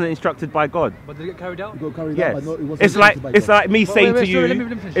 But it wasn't instructed by God. But did it get carried out? It got carried yes. out, but no, it's like me saying to you. Let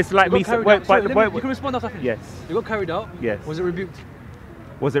me finish. It's like me saying. Wait, you can respond after I finish. Yes. It got carried out. Yes. Was it rebuked?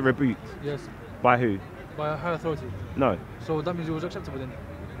 Was it rebuked? Yes. By who? By a higher authority. No. So that means it was acceptable then.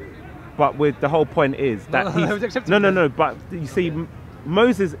 But the whole point is that it was acceptable. No. But you see,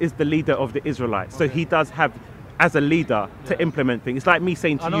 Moses is the leader of the Israelites, so he does have, as a leader, to implement things. It's like me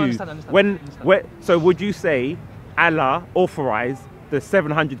saying to you, understand. So would you say Allah authorized the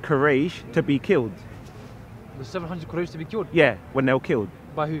 700 Quraysh to be killed? The 700 Quraysh to be killed? Yeah, when they were killed.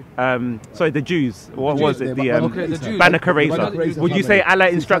 By who? So the Jews. What was it? The Jews. Banu Qurayza. Would you say Allah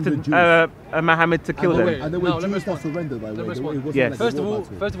instructed Muhammad to kill them? And there were Jews that surrendered, by the way. Yes. First of all,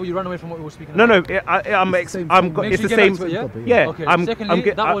 you ran away from what we were speaking about. No, it's the same. Yeah. Okay.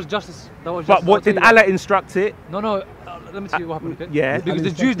 Secondly, that was justice. But what did Allah instruct it? No. Let me see what happened. Okay? Yeah. Because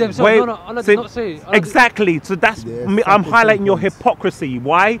the Jews themselves. Allah did not say. Exactly. So that's me. I'm highlighting your hypocrisy.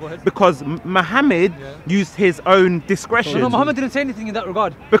 Why? Because Muhammad used his own discretion. No, Muhammad didn't say anything in that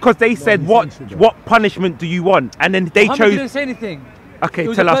regard. Because they said, what punishment do you want? And then they chose. Muhammad didn't say anything. Okay,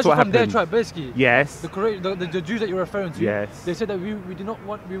 tell us what happened. From their tribe, basically. Yes. The Jews that you're referring to. Yes. They said that we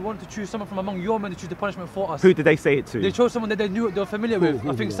want to choose someone from among your men to choose the punishment for us. Who did they say it to? They chose someone that they were familiar with.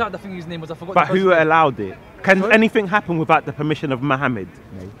 I think Sa'd, his name was. I forgot. But who allowed it? Can anything happen without the permission of Muhammad?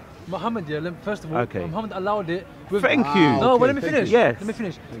 No. Muhammad, first of all, Muhammad allowed it. Thank you. No, but let me finish. Yes. Let me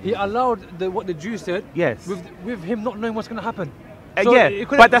finish. He allowed what the Jews said. Yes. With him not knowing what's going to happen. So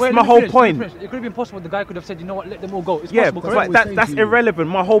but that's my whole point. It could have been possible. The guy could have said, you know what, let them all go. It's possible, correct? But that's irrelevant.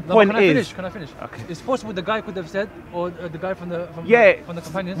 My whole point is. Can I finish? Okay. It's possible the guy could have said, or the guy from the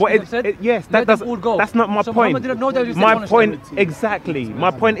companions could have said, yes, let them all go. That's not my point. My point, exactly.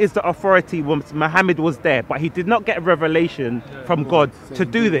 My point is the authority was Muhammad was there, but he did not get a revelation from God to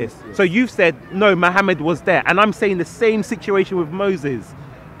do this. So you've said, no, Muhammad was there. And I'm saying the same situation with Moses.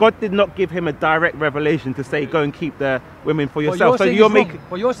 God did not give him a direct revelation to say, go and keep the women for yourself. So you're making.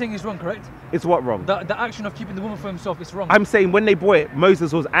 What you're saying is wrong, correct? It's what wrong? The action of keeping the woman for himself is wrong. I'm saying when they brought it,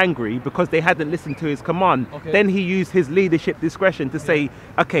 Moses was angry because they hadn't listened to his command. Okay. Then he used his leadership discretion to say,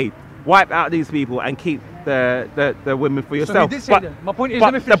 okay, wipe out these people and keep the women for yourself. So he did say that. My point is,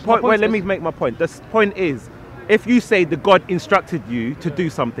 let me finish. Let me make my point. The point is, if you say that God instructed you to do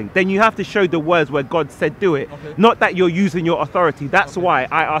something, then you have to show the words where God said do it. Okay. Not that you're using your authority. That's why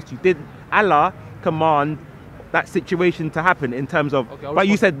I asked you, did Allah command that situation to happen in terms of... but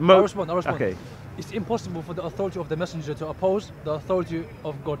you said... I'll respond. Okay. It's impossible for the authority of the messenger to oppose the authority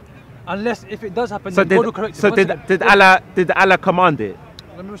of God. Unless if it does happen, so then God will correct it. So did Allah command it?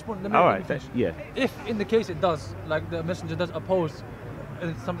 Let me respond. Let me finish. Yeah. If in the case it does, like the messenger does oppose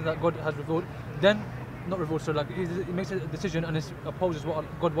something that God has revealed, then... Not revealed, so like he makes a decision and it opposes what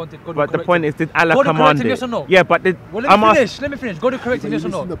God wanted. But the point is, did Allah command it? Yes or no? Yeah, but did well, let me finish. God will correct him, yes or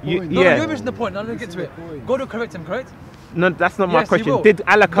no? No, you're missing the point. Now let me get to it. God will correct him, correct? No, that's not my question. Did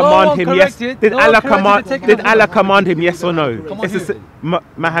Allah command him? Yes. Did Allah command him? Yes or no? It's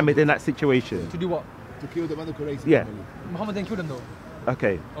Muhammad in that situation. To do what? To kill the Banu Qurayza. Yeah. Muhammad didn't kill them though.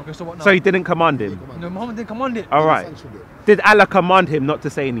 Okay, so what now? So he didn't command him? No, Muhammad didn't command it. All right. Did Allah command him not to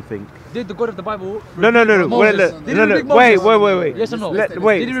say anything? Did the God of the Bible No. Wait. Yes or no?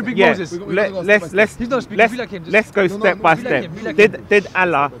 Wait. Did he rebuke Yes. Moses? He's not speaking. Be like him. Let's go step by step. Did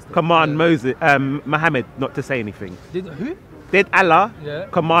Allah command Muhammad not to say anything? Did who? Did Allah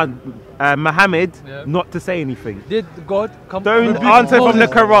command Muhammad not to say anything? Did God come? Don't answer from the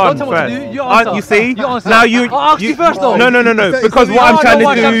Quran first. You see? Now you. I'll ask you first though. No. Because what I'm trying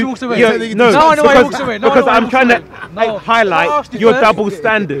to do. Because I'm trying to highlight your double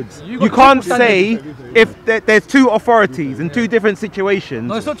standards. You can't say if there's two authorities in two different situations.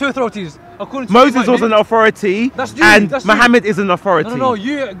 No, it's not two authorities. Moses was an authority and Muhammad is an authority. No.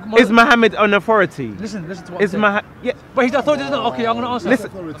 Is Muhammad an authority? Listen to what I'm saying. Yeah. But his authority is not. Okay, I'm going to answer.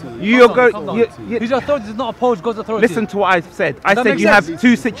 Listen, his authority does not oppose God's authority. Listen to what I said. I said you have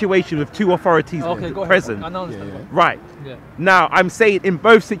two situations with two authorities present. I understand. Right. Yeah. Now, I'm saying in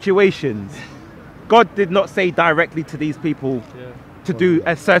both situations, God did not say directly to these people to do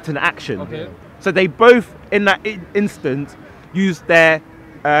a certain action. Okay. So they both, in that instance, used their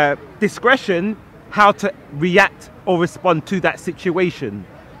discretion how to react or respond to that situation.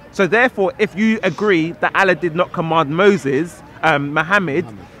 So therefore, if you agree that Allah did not command Muhammad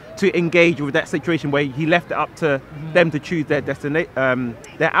to engage with that situation where he left it up to them to choose their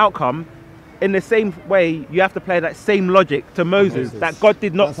their outcome, in the same way, you have to play that same logic to Moses, that God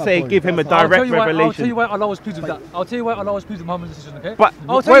did not say give him a direct revelation. I'll tell you why Allah was pleased with that. I'll tell you why Allah was pleased with Muhammad's decision, okay? But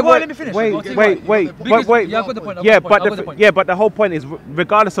I'll tell you why, let me finish. Wait. Yeah, I've got the point. But the whole point is,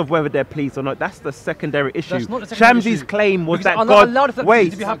 regardless of whether they're pleased or not, that's the secondary issue. That's not the secondary Shamsi's issue. claim was Because that Allah God... allowed that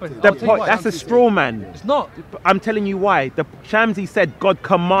Wait, to be happen. that's a straw man. It's not. I'm telling you why. Shamsi said God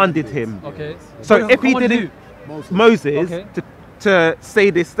commanded him. Okay. So if he didn't... Moses... to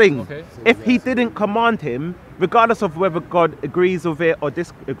say this thing. If he didn't command him, regardless of whether God agrees with it or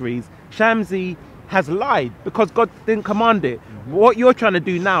disagrees, Shamsi has lied because God didn't command it. What you're trying to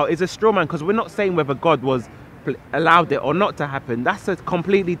do now is a straw man, because we're not saying whether God was allowed it or not to happen. That's a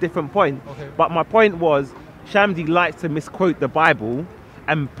completely different point. But my point was, Shamsi likes to misquote the Bible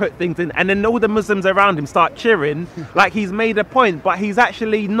and put things in, and then all the Muslims around him start cheering like he's made a point, but he's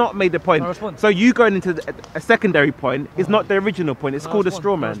actually not made a point. So you going into a secondary point is not the original point. It's called a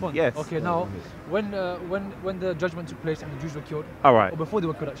straw man. Yes. Okay. Now, when the judgment took place and the Jews were killed, or before they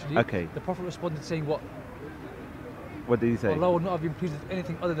were killed actually, the Prophet responded saying what? What did he say? Allah would not have been pleased with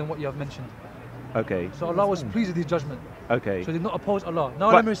anything other than what you have mentioned. Okay. So Allah was pleased with his judgment. Okay. So he did not oppose Allah.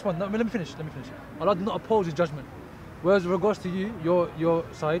 Now let me respond. Let me finish. Allah did not oppose his judgment. Whereas with regards to you, your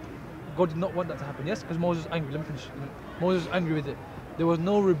side, God did not want that to happen. Yes, because Moses was angry. Let me finish. Moses was angry with it. There was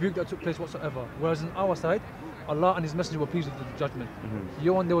no rebuke that took place whatsoever. Whereas on our side, Allah and His Messenger were pleased with the judgment.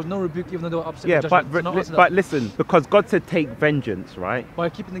 Your one, there was no rebuke, even though they were upset. Yeah, with the judgment. but listen, because God said take vengeance, right? By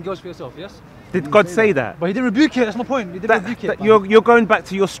keeping the girls for yourself, yes. Did God say that? But He didn't rebuke it. That's my point. He didn't rebuke it. You're going back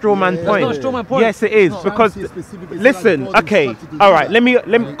to your straw man point. That's not a straw man point. Yes, it is, because listen. Okay, all right. Let me.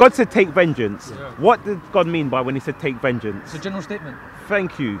 God said take vengeance. What did God mean by when He said take vengeance? It's a general statement.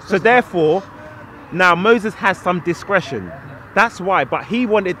 Thank you. So therefore, now Moses has some discretion. That's why. But he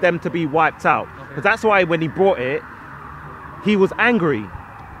wanted them to be wiped out. Because that's why when he brought it, he was angry.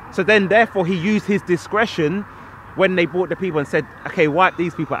 So then, therefore, he used his discretion when they brought the people and said, okay, wipe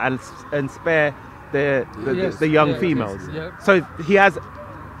these people and spare the young females. So he has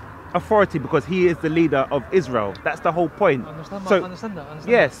authority because he is the leader of Israel. That's the whole point. I understand that.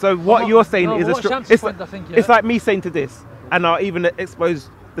 Yeah, so what you're saying is it's like me saying to this, and I'll even expose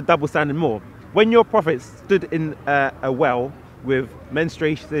the double standard more. When your prophet stood in a well with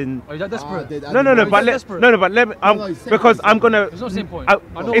menstruation. Are you that desperate? But let me, because I'm gonna. It's not the same point.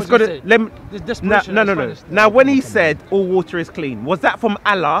 It's gonna. No. Now, when he said all water is clean, was that from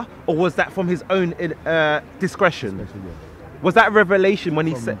Allah or was that from his own discretion? Was that revelation when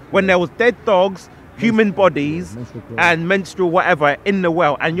he said when there was dead dogs, human bodies, and menstrual whatever in the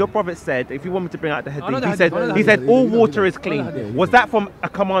well? And your prophet said, if you want me to bring out the hadith, he said all water is clean. Was that from a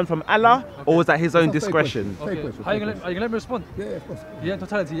command from Allah or was that his own discretion? Okay. Are you gonna let me respond? Yeah, of course. Yeah, in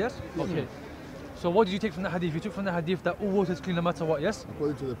totality, yes. Okay. So what did you take from the hadith? You took from the hadith that all water is clean no matter what, yes?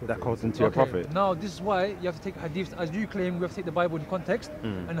 According to the prophet. According to your prophet. Now this is why you have to take hadith as you claim. We have to take the Bible in context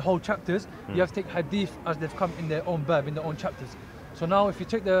and whole chapters. You have to take hadith as they've come in their own bab, in their own chapters. So now, if you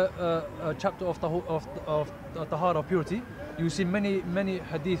take the chapter of Tahara, purity, you see many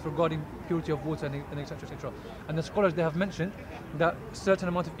hadith regarding purity of water and etc. etc. And the scholars, they have mentioned that certain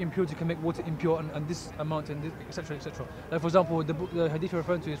amount of impurity can make water impure, and this amount and etc. etc. Like for example, the hadith you're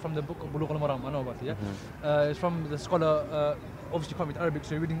referring to is from the book of Bulugh al-Maram. I know about it. Yeah, it's from the scholar. Obviously, you can't read Arabic,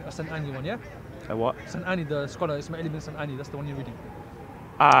 so you're reading a San'ani one. Yeah. A what? San'ani, the scholar Ismail ibn San'ani. That's the one you're reading.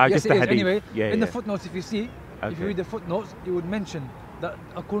 Yes, just it the is. hadith. Anyway, Yeah, in the yeah. footnotes, if you see, if you read the footnotes, it would mention that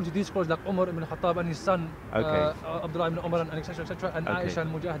according to these scholars like Umar ibn Khattab and his son Abdullah ibn Umar and etc. and Aisha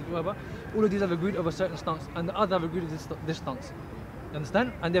and Mujahid and whoever, all of these have agreed of a certain stance, and the other have agreed with this stance. You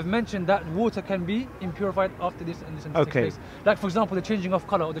understand? And they've mentioned that water can be impurified after this and this and this takes place. Like for example, the changing of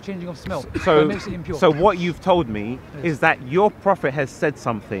color or the changing of smell that makes it impure. So what you've told me is that your prophet has said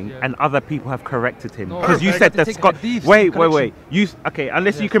something and other people have corrected him because you said the wait. You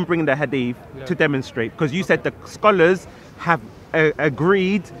unless you can bring the hadith to demonstrate, because you said the scholars have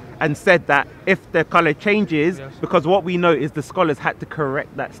agreed and said that if the color changes, because what we know is the scholars had to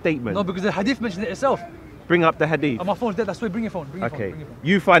correct that statement. No, because the hadith mentioned it itself. Bring up the hadith. Oh, my phone's dead, that's why bring your phone. Bring your phone.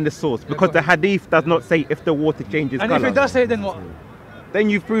 You find the source, because the hadith does not say if the water changes and color. If it does say it, then what? Then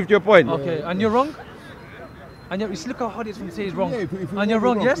you've proved your point. Okay, and you're wrong? And you look how hard it is when you say it's wrong. And you're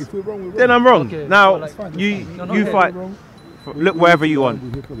wrong, yes? Then I'm wrong. Okay, now, you fight. Look wherever you want.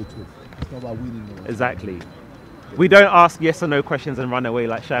 Exactly. We don't ask yes or no questions and run away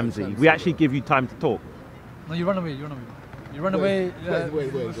like Shamsi. We actually give you time to talk. No, you run away. You run away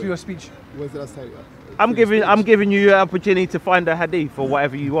through your speech. When's the last time? I'm giving you an opportunity to find a hadith or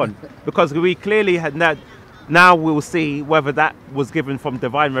whatever you want, because we clearly had now we'll see whether that was given from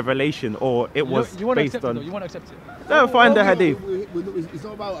divine revelation or it was based on. You want to accept it? No, find the hadith. It's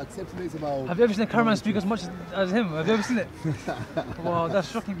not about accepting it. It's about. Have you ever seen a cameraman speak as much as him? Have you ever seen it? Wow,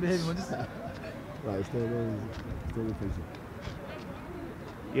 that's shocking behaviour. Right, it's not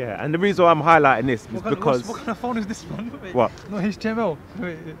Yeah, and the reason why I'm highlighting this is because. What kind of phone is this one? Wait, what? No, HTML.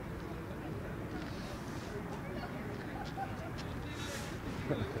 Wait.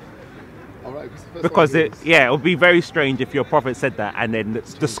 Because it would be very strange if your prophet said that and then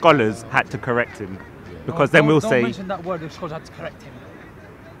the scholars had to correct him, because then we'll say. Don't mention that word. The scholars had to correct him.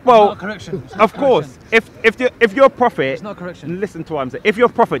 Well, correction. Of course, if your prophet, it's not correction. Listen to what I'm saying. If your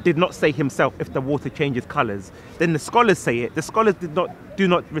prophet did not say himself, if the water changes colours, then the scholars say it. The scholars do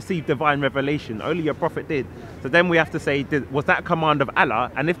not receive divine revelation. Only your prophet did. So then we have to say, was that a command of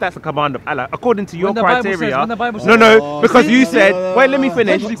Allah? And if that's a command of Allah, according to your criteria, because you said, wait, let me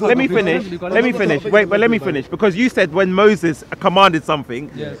finish. Let me finish. Wait, but let me finish. Because you said when Moses commanded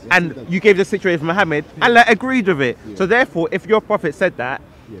something, and you gave the situation of Muhammad, Allah agreed with it. So therefore, if your prophet said that,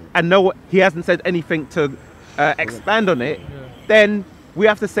 and he hasn't said anything to expand on it, then we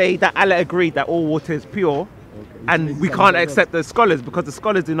have to say that Allah agreed that all water is pure, and we can't accept the scholars because the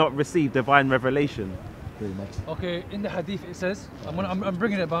scholars do not receive divine revelation. Okay, in the hadith it says, I'm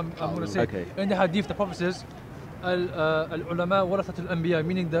bringing it, but I'm going to say, in the hadith the prophet says, al-ulama warathatul anbiya,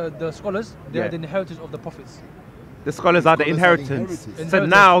 meaning the scholars, they are the inheritors of the prophets. The scholars are the inheritance. So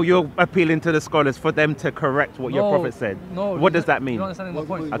now you're appealing to the scholars for them to correct what your prophet said. No. What does that mean? You're not understanding my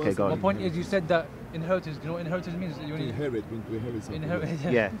point. Okay, go on. My point is, you said that inheritance. You know what inheritance means? You inherit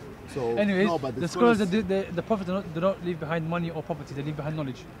something. Yeah. So, anyways, the scholars, the prophets do not leave behind money or property. They leave behind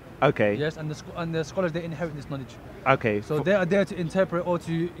knowledge. Okay. Yes, and the scholars, they inherit this knowledge. Okay. So they are there to interpret or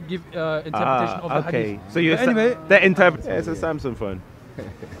to give interpretation of the hadith. So you anyway, they interpret. It's a Samsung phone.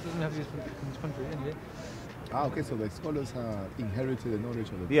 Doesn't have this in this country anyway. Okay, so the scholars inherited the knowledge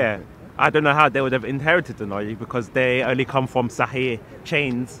of the prophet. I don't know how they would have inherited the knowledge because they only come from Sahih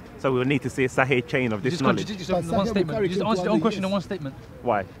chains. So we will need to see a Sahih chain of this knowledge. You just one statement. You just answer your own question in one statement.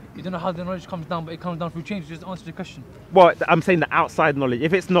 Why? You don't know how the knowledge comes down, but it comes down through change. You just answer the question. Well, I'm saying the outside knowledge.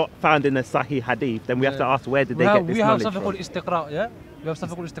 If it's not found in a Sahih hadith, then we have to ask where did they get this knowledge from? We have something called istiqra', yeah? We have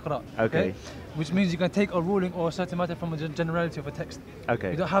something called istiqra', okay? Which means you can take a ruling or a certain matter from a generality of a text.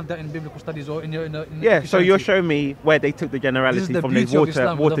 Okay. You don't have that in biblical studies or in yeah, so you're showing me where they took the generality from the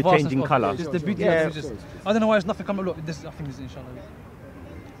water changing colour. Just the beauty of it. I don't know why it's nothing coming. Look, I think this is inshallah.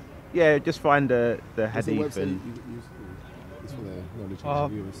 Yeah, just find the hadith and... It's for the knowledge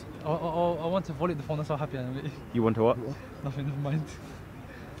of the viewers. I want to volley the phone, that's how happy I am. You want to what? Nothing, never mind.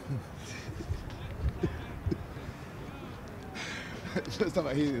 Just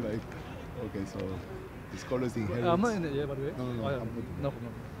about here, like, okay, so the scholars inherit. I'm not in it yet, by the way. No.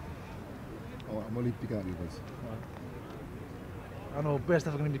 Oh, I'm only picking up your voice. I know, best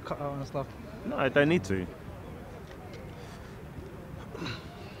stuff are going to be cut out and stuff. No, I don't need to.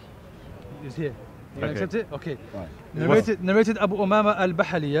 It's here. You gonna accept it? Okay. Right. Narrated Abu Umama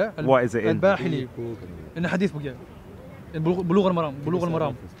al-Bahali, yeah? What is it in? Al-Bahili. In the hadith book, yeah. In Bulugh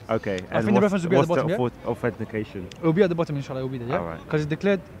al-Maram. Okay. I think the reference will be at the bottom, yeah? Authentication? It will be at the bottom, inshallah, it will be there, yeah? Alright. Because it's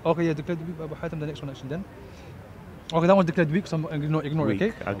declared, declared weak by Abu Hatim, the next one actually then. Okay, that one's declared weak, so ignore it,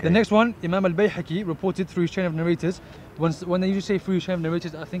 okay? The next one, Imam al-Bayhaqi reported through his chain of narrators. When they usually say through his chain of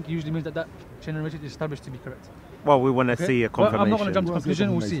narrators, I think it usually means that chain of narrators is established to be correct. Well, we want to see a confirmation. I'm not going to jump to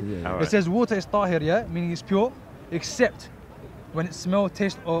conclusion, we'll see. It says water is tahir, yeah? Meaning it's pure, except when its smell,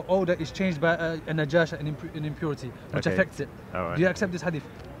 taste, or odor is changed by a najasha, an impurity, which affects it. All right. Do you accept this hadith?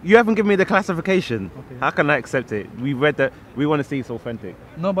 You haven't given me the classification. Okay. How can I accept it? We read that. We want to see it's authentic.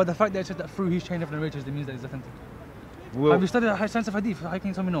 No, but the fact that it says that through his chain of narrators, it means that it's authentic. We'll, have you studied the science of hadith? How can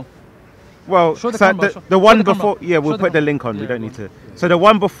you tell me no? Well, show the so camera, the one the before, camera. yeah, we'll put the link on. Yeah, we don't need to. So the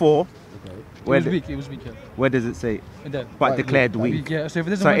one before, it was weak. Yeah. Where does it say? There. But declared weak. Yeah. So,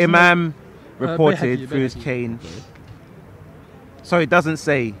 if Imam reported through his chain. So it doesn't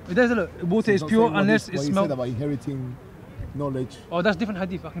say. It doesn't look. Water is pure unless it smells. Said about inheriting knowledge. Oh, that's different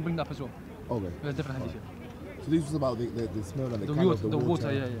hadith. I can bring that up as well. Okay. That's different hadith. So this was about the smell and the water, of the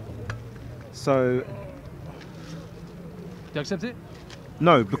water. Yeah. So. Do you accept it?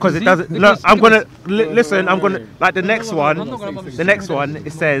 No, because it doesn't. No, I'm gonna listen. I'm gonna like the next one. The next one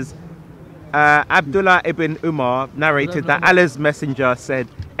it says, Abdullah ibn Umar narrated that Allah's messenger said,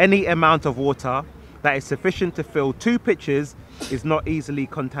 "Any amount of water that is sufficient to fill 2 pitchers is not easily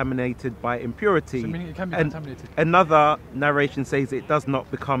contaminated by impurity." So meaning it can be contaminated. Another narration says it does not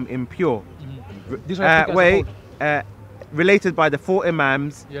become impure. Related by the 4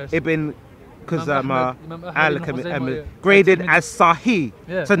 Imams, yes. Ibn Kuzama graded as Sahih.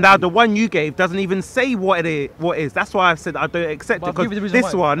 Yeah. So now the one you gave doesn't even say what it is. That's why I've said I don't accept it, because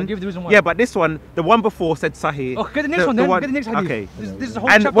this one, yeah, but this one, the one before said Sahih. Okay, get the next one then. Get the next hadith. Okay. This is the whole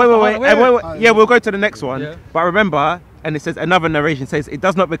and chapter. wait. Yeah, we'll go to the next one. Yeah. But remember, and it says another narration says it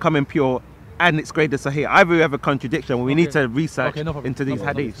does not become impure and it's graded Sahih. Either we have a contradiction. We need to research into these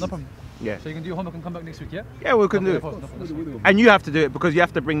hadiths. No problem. Yeah. So you can do your homework and come back next week, yeah? Yeah, we can do it. And you have to do it because you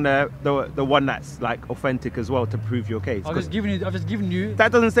have to bring the one that's like authentic as well to prove your case. I've just given you.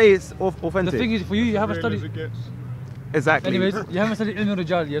 That doesn't say it's authentic. The thing is, for you haven't studied. Exactly. Anyways, you haven't studied Ilm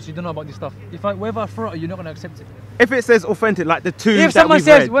al-Rijal yet, so you don't know about this stuff. Wherever I throw it, you're not going to accept it. If it says authentic, like the 2 if that we've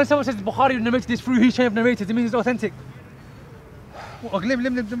read. When someone says Bukhari narrated this through his chain of narrators, it means it's authentic. Well, let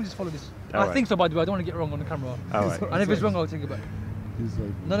me just follow this. I think so, by the way. I don't want to get wrong on the camera. And if it's wrong, I'll take it back.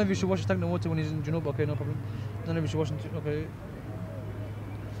 None of you should wash his stagnant water when he's in Junub. Okay, no problem. None of you should wash. Okay.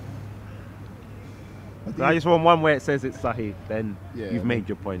 I just want one where it says it's Sahih, then you've made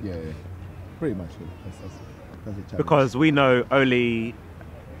your point. Yeah. Pretty much. That's a because we know only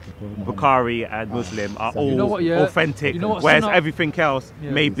Bukhari and Muslim are all authentic, whereas everything else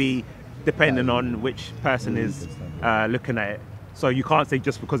may be depending on which person is looking at it. So you can't say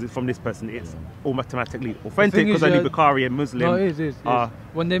just because it's from this person, it's automatically authentic, because only Bukhari and Muslim are.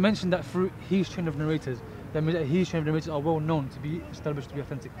 When they mention that through his chain of narrators, that means that his chain of narrators are well known to be established to be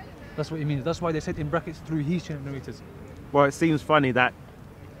authentic. That's what it means. That's why they said in brackets through his chain of narrators. Well, it seems funny that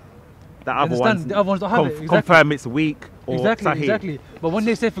the other ones don't have it. Confirm it's weak or Sahih. Exactly. But when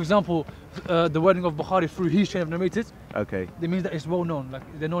they say, for example, the wording of Bukhari through his chain of narrators, okay, it means that it's well known. Like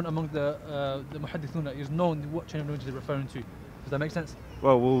they're known among the muhaddithun, that is known what chain of narrators they're referring to. Does that make sense?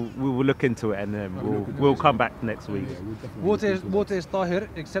 Well, we'll look into it and then we'll come back next week. Water is tahir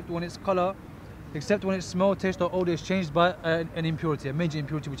except when its color, except when its smell, taste or odor is changed by an impurity, a major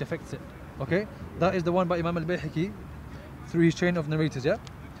impurity which affects it. Okay, that is the one by Imam al-Bayhaqi through his chain of narrators. Yeah.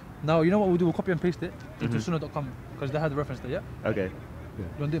 Now you know what we'll do? We'll copy and paste it into sunnah.com because they had the reference there. Yeah. Okay. You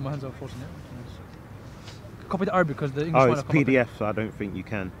don't do it. My hands are forcing it. Copy the Arabic because the English one it's PDF, so I don't think you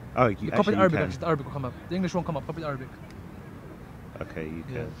can. Oh, you copy the Arabic. can. Actually, the Arabic will come up. The English won't come up. Copy the Arabic. Okay, you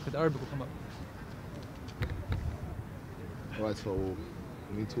can. Yeah, the Arabic will come up. Alright, so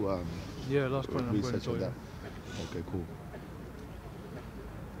we need to last point research on that. Okay, cool.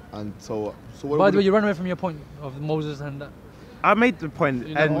 And so what? By the way, you ran away from your point of Moses and that. I made the point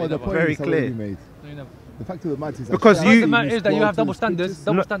and the point very is clear. made. No, you never. The fact of the matter is because the matter is that you have double standards.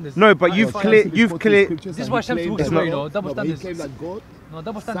 No, but you've clear. This is why Shamsi walks away, you know. Double standards. No,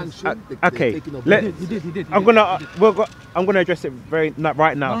 double standards. Okay, he did. I'm gonna address it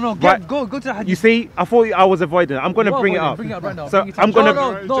right now. No, go to the hadith. You see, I thought I was avoiding it. I'm gonna bring it up. Bring it up right now. So I'm gonna.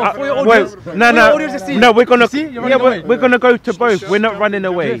 For your audience. No, we're gonna. We're gonna go to both. We're not running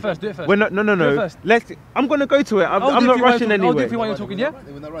away. Do it first. We're not. No. I'm gonna go to it. I'm not rushing anyway. I'll do it while you're talking, yeah?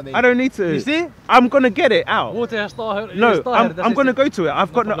 I don't need to. You see? I'm gonna get it out. No, I'm gonna go to it.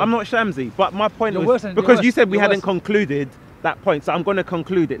 I'm not Shamsi, but my point was because you said we hadn't concluded that point, so I'm going to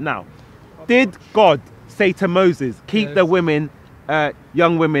conclude it now. Did God say to Moses, keep the women,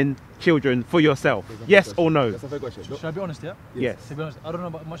 young women, children for yourself? Yes or no? That's a fair question. Should I be honest, yeah? Yes. To be honest, I don't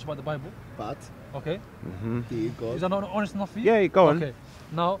know much about the Bible. But okay. God. Is that not honest enough for you? Yeah, go on. Okay.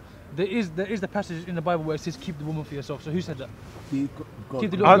 Now there is the passage in the Bible where it says keep the woman for yourself. So who said that?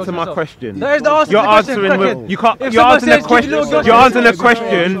 Keep the answer my question. There is the answer. You're answering. You're answering the question. You're answering the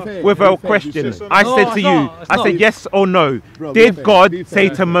question with a question. I said to you. I said yes or no. Did God say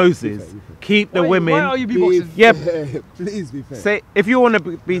to Moses, keep the women. Why are you beatboxing? Yeah, please be fair. say if you want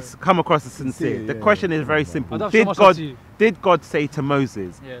to come across as sincere. The question is very simple. Did God say to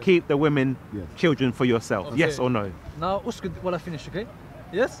Moses, keep the women, children for yourself? Okay. Yes or no? Now, while I finish, okay?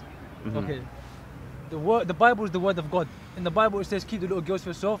 Yes. Okay. The Bible is the word of God. In the Bible, it says, keep the little girls for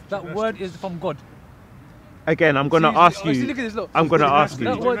yourself. That word is from God. Again, I'm gonna ask you. I'm gonna ask you.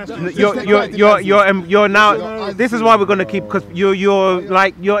 You're now. This is why we're gonna keep, because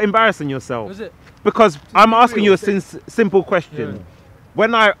you're embarrassing yourself. Is it? Because I'm asking you a simple question.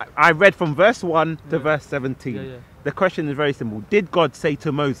 When I read from verse 1 to verse 17, the question is very simple. Did God say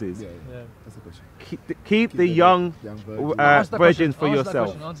to Moses, that's the question. keep the young virgins for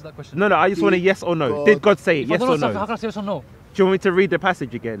yourself? No, I just want a yes or no. Did God say it? Yes or no? How can I say yes or no? Do you want me to read the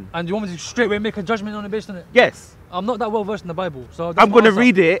passage again? And you want me to straight away make a judgment on it based on it? Yes. I'm not that well versed in the Bible, so I'm going to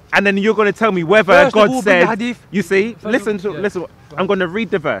read it, and then you're going to tell me whether God said. You see, listen. I'm going to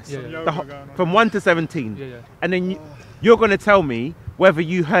read the verse from 1 to 17, and then you're going to tell me whether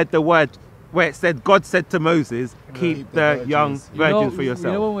you heard the word where it said God said to Moses, keep the young virgins for yourself.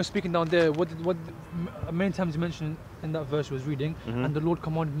 You know when we're speaking down there, what many times you mentioned in that verse was reading, and the Lord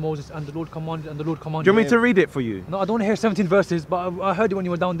commanded Moses, and the Lord commanded, and the Lord commanded. Do you want me to read it for you? No, I don't want to hear 17 verses, but I heard it when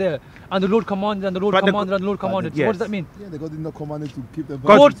you were down there. And the Lord commanded, and the Lord commanded, and the Lord commanded. So what does that mean? Yeah, God did not command it to keep the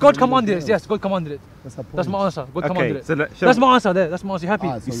God commanded it. Yes, God commanded it. That's my answer. God commanded it. So that's my answer there. That's my answer. You happy?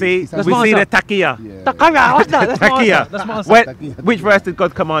 You see, we see the takia. Takia, what's that? That's my answer. That's my answer. Which verse did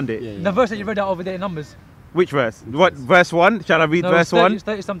God command it? The verse that you read out over there in Numbers. Which verse? What verse 1? Shall I read verse 1?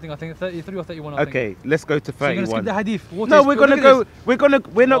 30 something, I think. 33 or 31. Okay, let's go to 31. So you're gonna skip the hadith. No,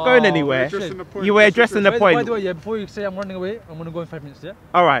 we're not going anywhere. You were addressing the point. By the way, before you say I'm running away, I'm gonna go in 5 minutes. Yeah.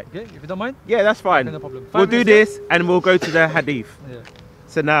 All right. Okay, if you don't mind. Yeah, that's fine. Okay, no problem. We'll do this and we'll go to the hadith.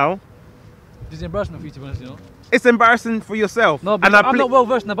 So now. This is embarrassing for you, to be honest, you know. It's embarrassing for yourself. No, but I'm not well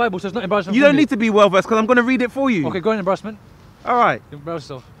versed in the Bible, so it's not embarrassing. You don't need to be well versed because I'm gonna read it for you. Okay, go on, embarrassment. All right. Embarrass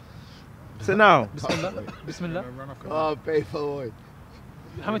yourself. So now. Bismillah. Oh, Paperboy.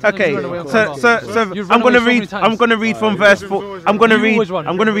 Okay. So I'm gonna read from verse 4. I'm gonna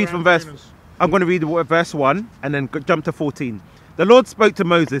read from verse 1 and then jump to 14. The Lord spoke to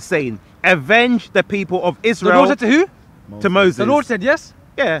Moses, saying, "Avenge the people of Israel." The Lord said to who? To Moses. The Lord said yes.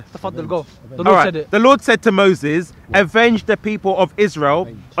 Yeah. Tafaddal, go. The Lord said it. The Lord said to Moses, "Avenge the people of Israel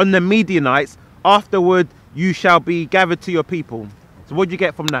on the Midianites. Afterward, you shall be gathered to your people." So what did you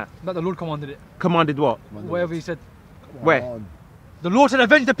get from that? That the Lord commanded it. Commanded what? Wherever He said. Where? The Lord said,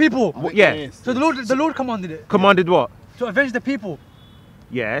 "Avenge the people." Yeah. So the Lord commanded it. Commanded what? To avenge the people.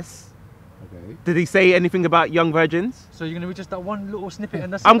 Yes. Okay. Did He say anything about young virgins? So you're gonna read just that one little snippet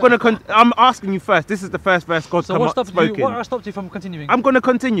and that's. I'm asking you first. This is the first verse God spoken. What stopped you from continuing? I'm gonna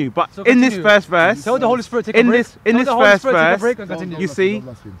continue, but in this first verse, tell the Holy Spirit to take a break. In this first verse, you see,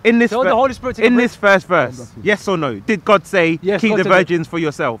 in this first verse, yes or no? Did God say keep the virgins for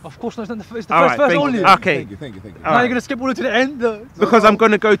yourself? Of course not. It's the first verse only. Okay. Thank you. Now you're gonna skip all to the end. Because I'm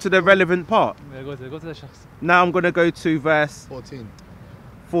gonna go to the relevant part. Yeah, go to the shakhs. Now I'm gonna go to verse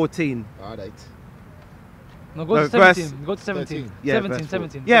 14. Alright. No, go to 17. Go to 17. Yeah,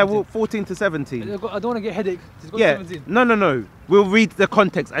 17. Yeah, well, 14 to 17. I don't want to get headache. Just go to 17. No. We'll read the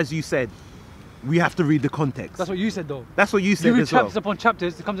context as you said. We have to read the context. That's what you said, though. That's what you said. You read as well. chapters upon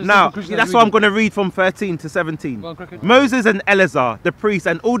chapters to come to the now, conclusion. that's what I'm going to read from 13 to 17. Go on, Moses and Eleazar, the priests,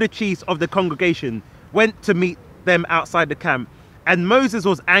 and all the chiefs of the congregation went to meet them outside the camp. And Moses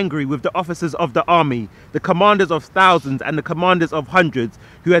was angry with the officers of the army, the commanders of thousands and the commanders of hundreds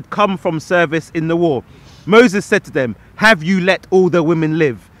who had come from service in the war. Moses said to them, "Have you let all the women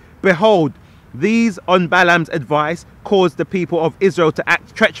live? Behold, these on Balaam's advice caused the people of Israel to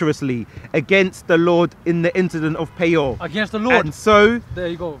act treacherously against the Lord in the incident of Peor." Against the Lord. And so, there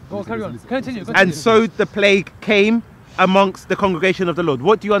you go. Go carry on. Continue. And so the plague came amongst the congregation of the Lord.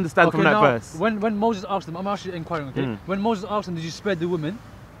 What do you understand from that verse? When Moses asked them, I'm actually inquiring, okay? When Moses asked them, did you spare the women?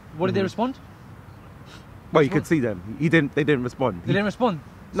 What did they respond? Well, you could see them. They didn't respond. They didn't respond?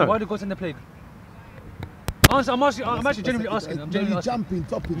 So no. Why did God send the plague? Answer, I'm actually genuinely asking. I'm genuinely jumping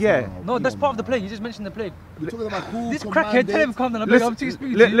topics. Yeah. No, that's part of the plague. You just mentioned the plague. You're talking about who this crackhead, tell him come down.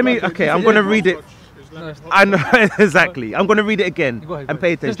 Let me, okay, I'm going to read it. I know, exactly. I'm going to read it again and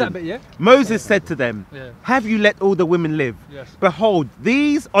pay attention. Just that bit, yeah? Moses said to them, "Have you let all the women live? Yes. Behold,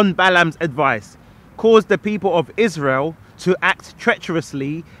 these on Balaam's advice caused the people of Israel to act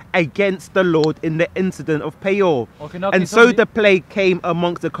treacherously against the Lord in the incident of Peor. Okay, and so the plague came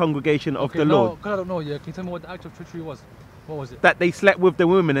amongst the congregation of the Lord." I don't know, yeah. Can you tell me what the act of treachery was? What was it? That they slept with the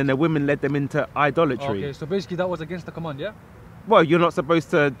women and the women led them into idolatry. Okay, so basically that was against the command, yeah? Well, you're not supposed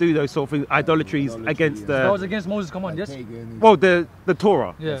to do those sort of things, idolatries against the. That was against Moses' command, yes? Well, the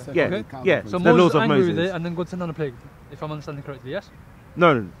Torah. Yeah. Yeah. Okay. Yeah. So the Moses laws of angry Moses. with it, and then God sent down a plague, if I'm understanding correctly, yes?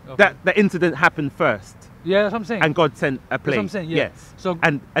 No. Okay. That incident happened first. Yeah, that's what I'm saying. And God sent a plague. That's what I'm saying, yeah. Yes. So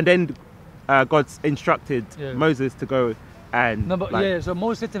and then God instructed Moses to go and. No, but so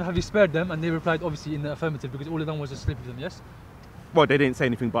Moses said to him, have you spared them? And they replied, obviously, in the affirmative, because all they've done was to sleep with them, yes? Well, they didn't say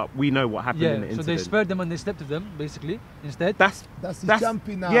anything, but we know what happened in the incident. So they spared them and they slept with them, basically, instead. That's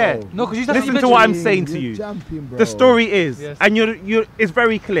jumping now. Yeah. No, because listen to what I'm saying to you. The story is, and it's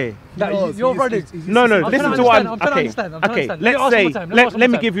very clear. You're running. No, listen to what I'm trying to understand. Okay, let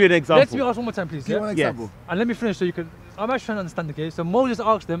me give you an example. Let me ask one more time, please. Give one example. And let me finish so you can. I'm actually trying to understand, okay? So Moses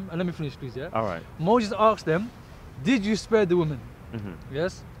asked them, and let me finish, please, yeah? All right. Moses asked them, did you spare the women?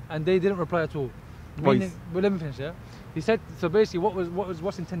 Yes? And they didn't reply at all. Meaning, but let me finish, yeah? He said, so basically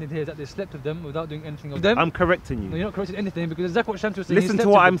what's intended here is that they slept with them without doing anything of them. I'm correcting you. No, you're not correcting anything because exactly what Shamsi was saying. Listen to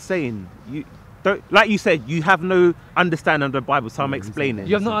what I'm saying. You don't, like you said, you have no understanding of the Bible, so I'm explaining.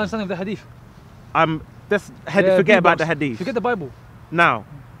 You have no understanding of the hadith. Forget about the hadith. Forget the Bible. Now,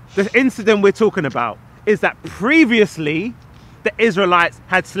 the incident we're talking about is that previously the Israelites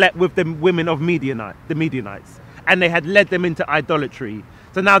had slept with the women of the Midianites, and they had led them into idolatry.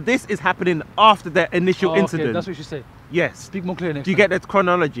 So now this is happening after the initial incident. Okay, that's what you say. Yes. Speak more clearly. Do you get the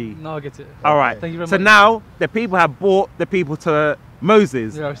chronology? No, I get it. All right. Thank you very much. So now the people have brought the people to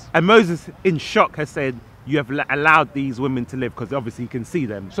Moses, and Moses, in shock, has said, "You have allowed these women to live because obviously you can see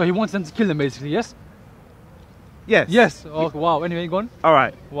them." So he wants them to kill them, basically. Yes. Yes. Yes. Oh, wow. Anyway, go on. All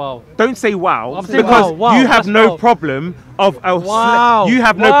right. Wow. Don't say wow. I'm saying because wow. you have no problem of a wow. You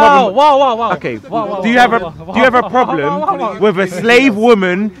have no problem. Wow. Okay. Wow. Do you have a problem with a slave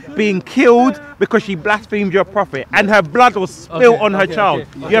woman being killed because she blasphemed your prophet and her blood was spilled on her child?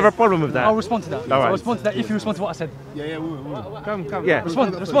 Do you have a problem with that? I'll respond to that. All right. I'll respond to that if you respond to what I said. Yeah. Come. Yeah.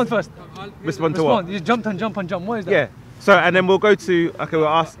 Respond first. Respond to what? You jump. What is that? Yeah. So and then we'll go to we'll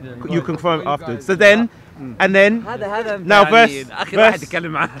ask you confirm afterwards. So then. And then now verse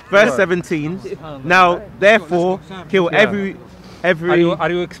 17. Now therefore kill every. Are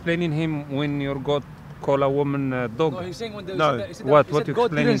you explaining him when your God call a woman dog? No, he's saying when What you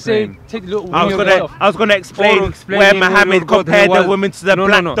explaining him? I was gonna explain where Muhammad compared the woman to the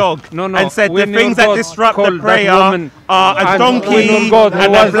black dog and said the things that disrupt the prayer are a donkey and a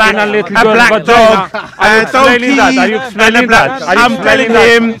black dog and a donkey and a black. I'm telling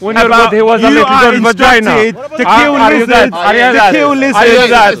him about you are instructed to kill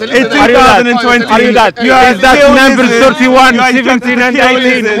lizards in 2020. You are that Numbers 31, 17 and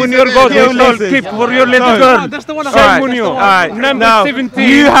 18 when your God was told keep for your little girl. That's the one I Shame on you. Alright, Number now 17.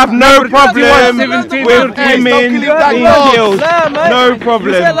 you have no problem 17 with women being killed. No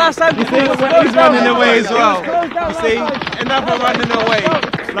problem. He's running away as well. You see, another running away.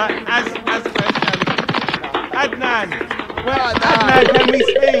 Like as Adnan. Well, Adnan, can we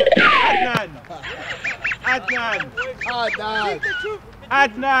speak?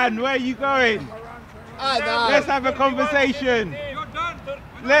 Adnan, where are you going? Let's have a conversation.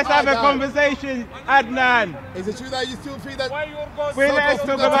 Let's have a conversation, Adnan. Is it true that you still feel that?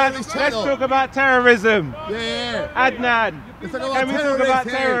 Let's talk about terrorism. Yeah. Adnan, Can we talk about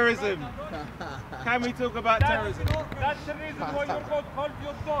terrorism? Can we talk about terrorism? That's the reason why your God called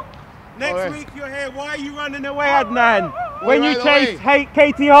your dog. Next week you're here. Why are you running away, Adnan? When you chase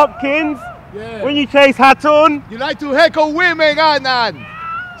Katie Hopkins, when you chase Hatun. You like to heckle women, Adnan.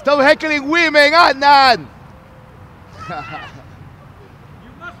 Stop heckling women, Adnan.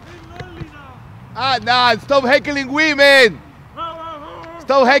 Adnan, stop heckling women.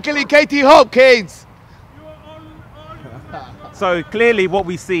 Stop heckling Katie Hopkins. So clearly what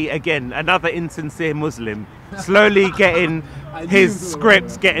we see, again, another insincere Muslim slowly getting his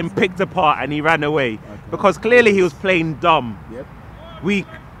scripts getting picked apart, and he ran away because clearly he was playing dumb. We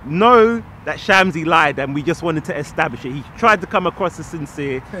know that Shamsi lied and we just wanted to establish it. He tried to come across as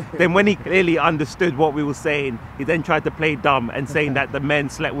sincere. Then when he clearly understood what we were saying, he then tried to play dumb and saying that the men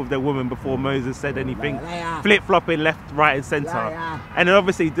slept with the woman before Moses said anything, flip-flopping left, right and center. And then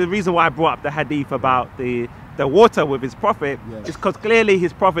obviously the reason why I brought up the hadith about the water with his prophet is because clearly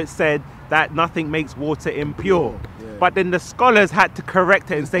his prophet said that nothing makes water impure. But then the scholars had to correct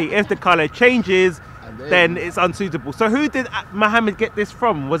it and say if the color changes, then it's unsuitable. So who did Muhammad get this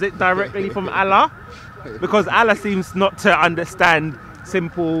from? Was it directly from Allah? Because Allah seems not to understand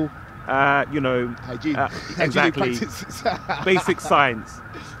simple, hygiene. Exactly, basic science.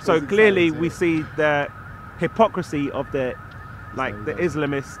 So clearly we see the hypocrisy of the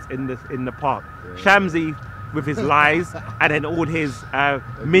Islamists in the park. Shamsi with his lies, and then all his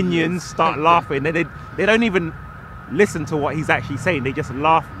minions start laughing, and they don't even listen to what he's actually saying. They just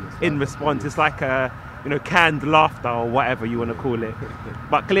laugh in response. It's like a, you know, canned laughter or whatever you want to call it.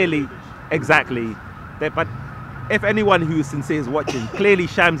 But clearly, exactly. But if anyone who is sincere is watching, clearly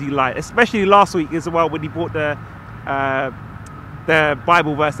Shamsi lied, especially last week as well when he brought the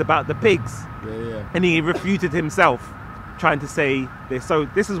Bible verse about the pigs. And he refuted himself, trying to say this. So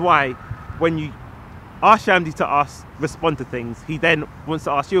this is why when you ask Shamsi to respond to things, he then wants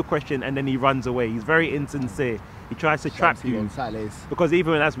to ask you a question and then he runs away. He's very insincere. He tries to trap you. Because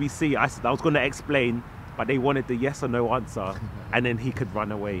even as we see, I was going to explain, but they wanted the yes or no answer, and then he could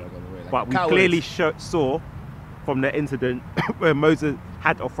run away. But we clearly saw from the incident where Moses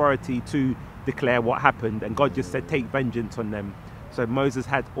had authority to declare what happened, and God just said, take vengeance on them. So Moses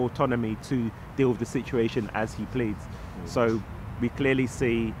had autonomy to deal with the situation as he pleads. So we clearly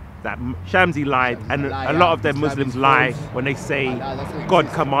see that Shamsi lied, and a lot of the Muslims lie when they say God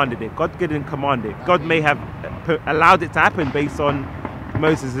commanded it. God didn't command it. God may have allowed it to happen based on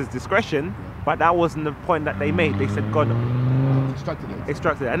Moses' discretion, but that wasn't the point that they made. They said God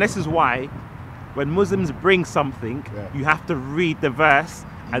instructed it. And this is why when Muslims bring something, you have to read the verse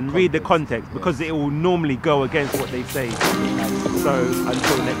and read the context, because it will normally go against what they say. So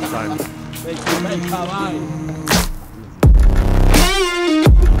until next time.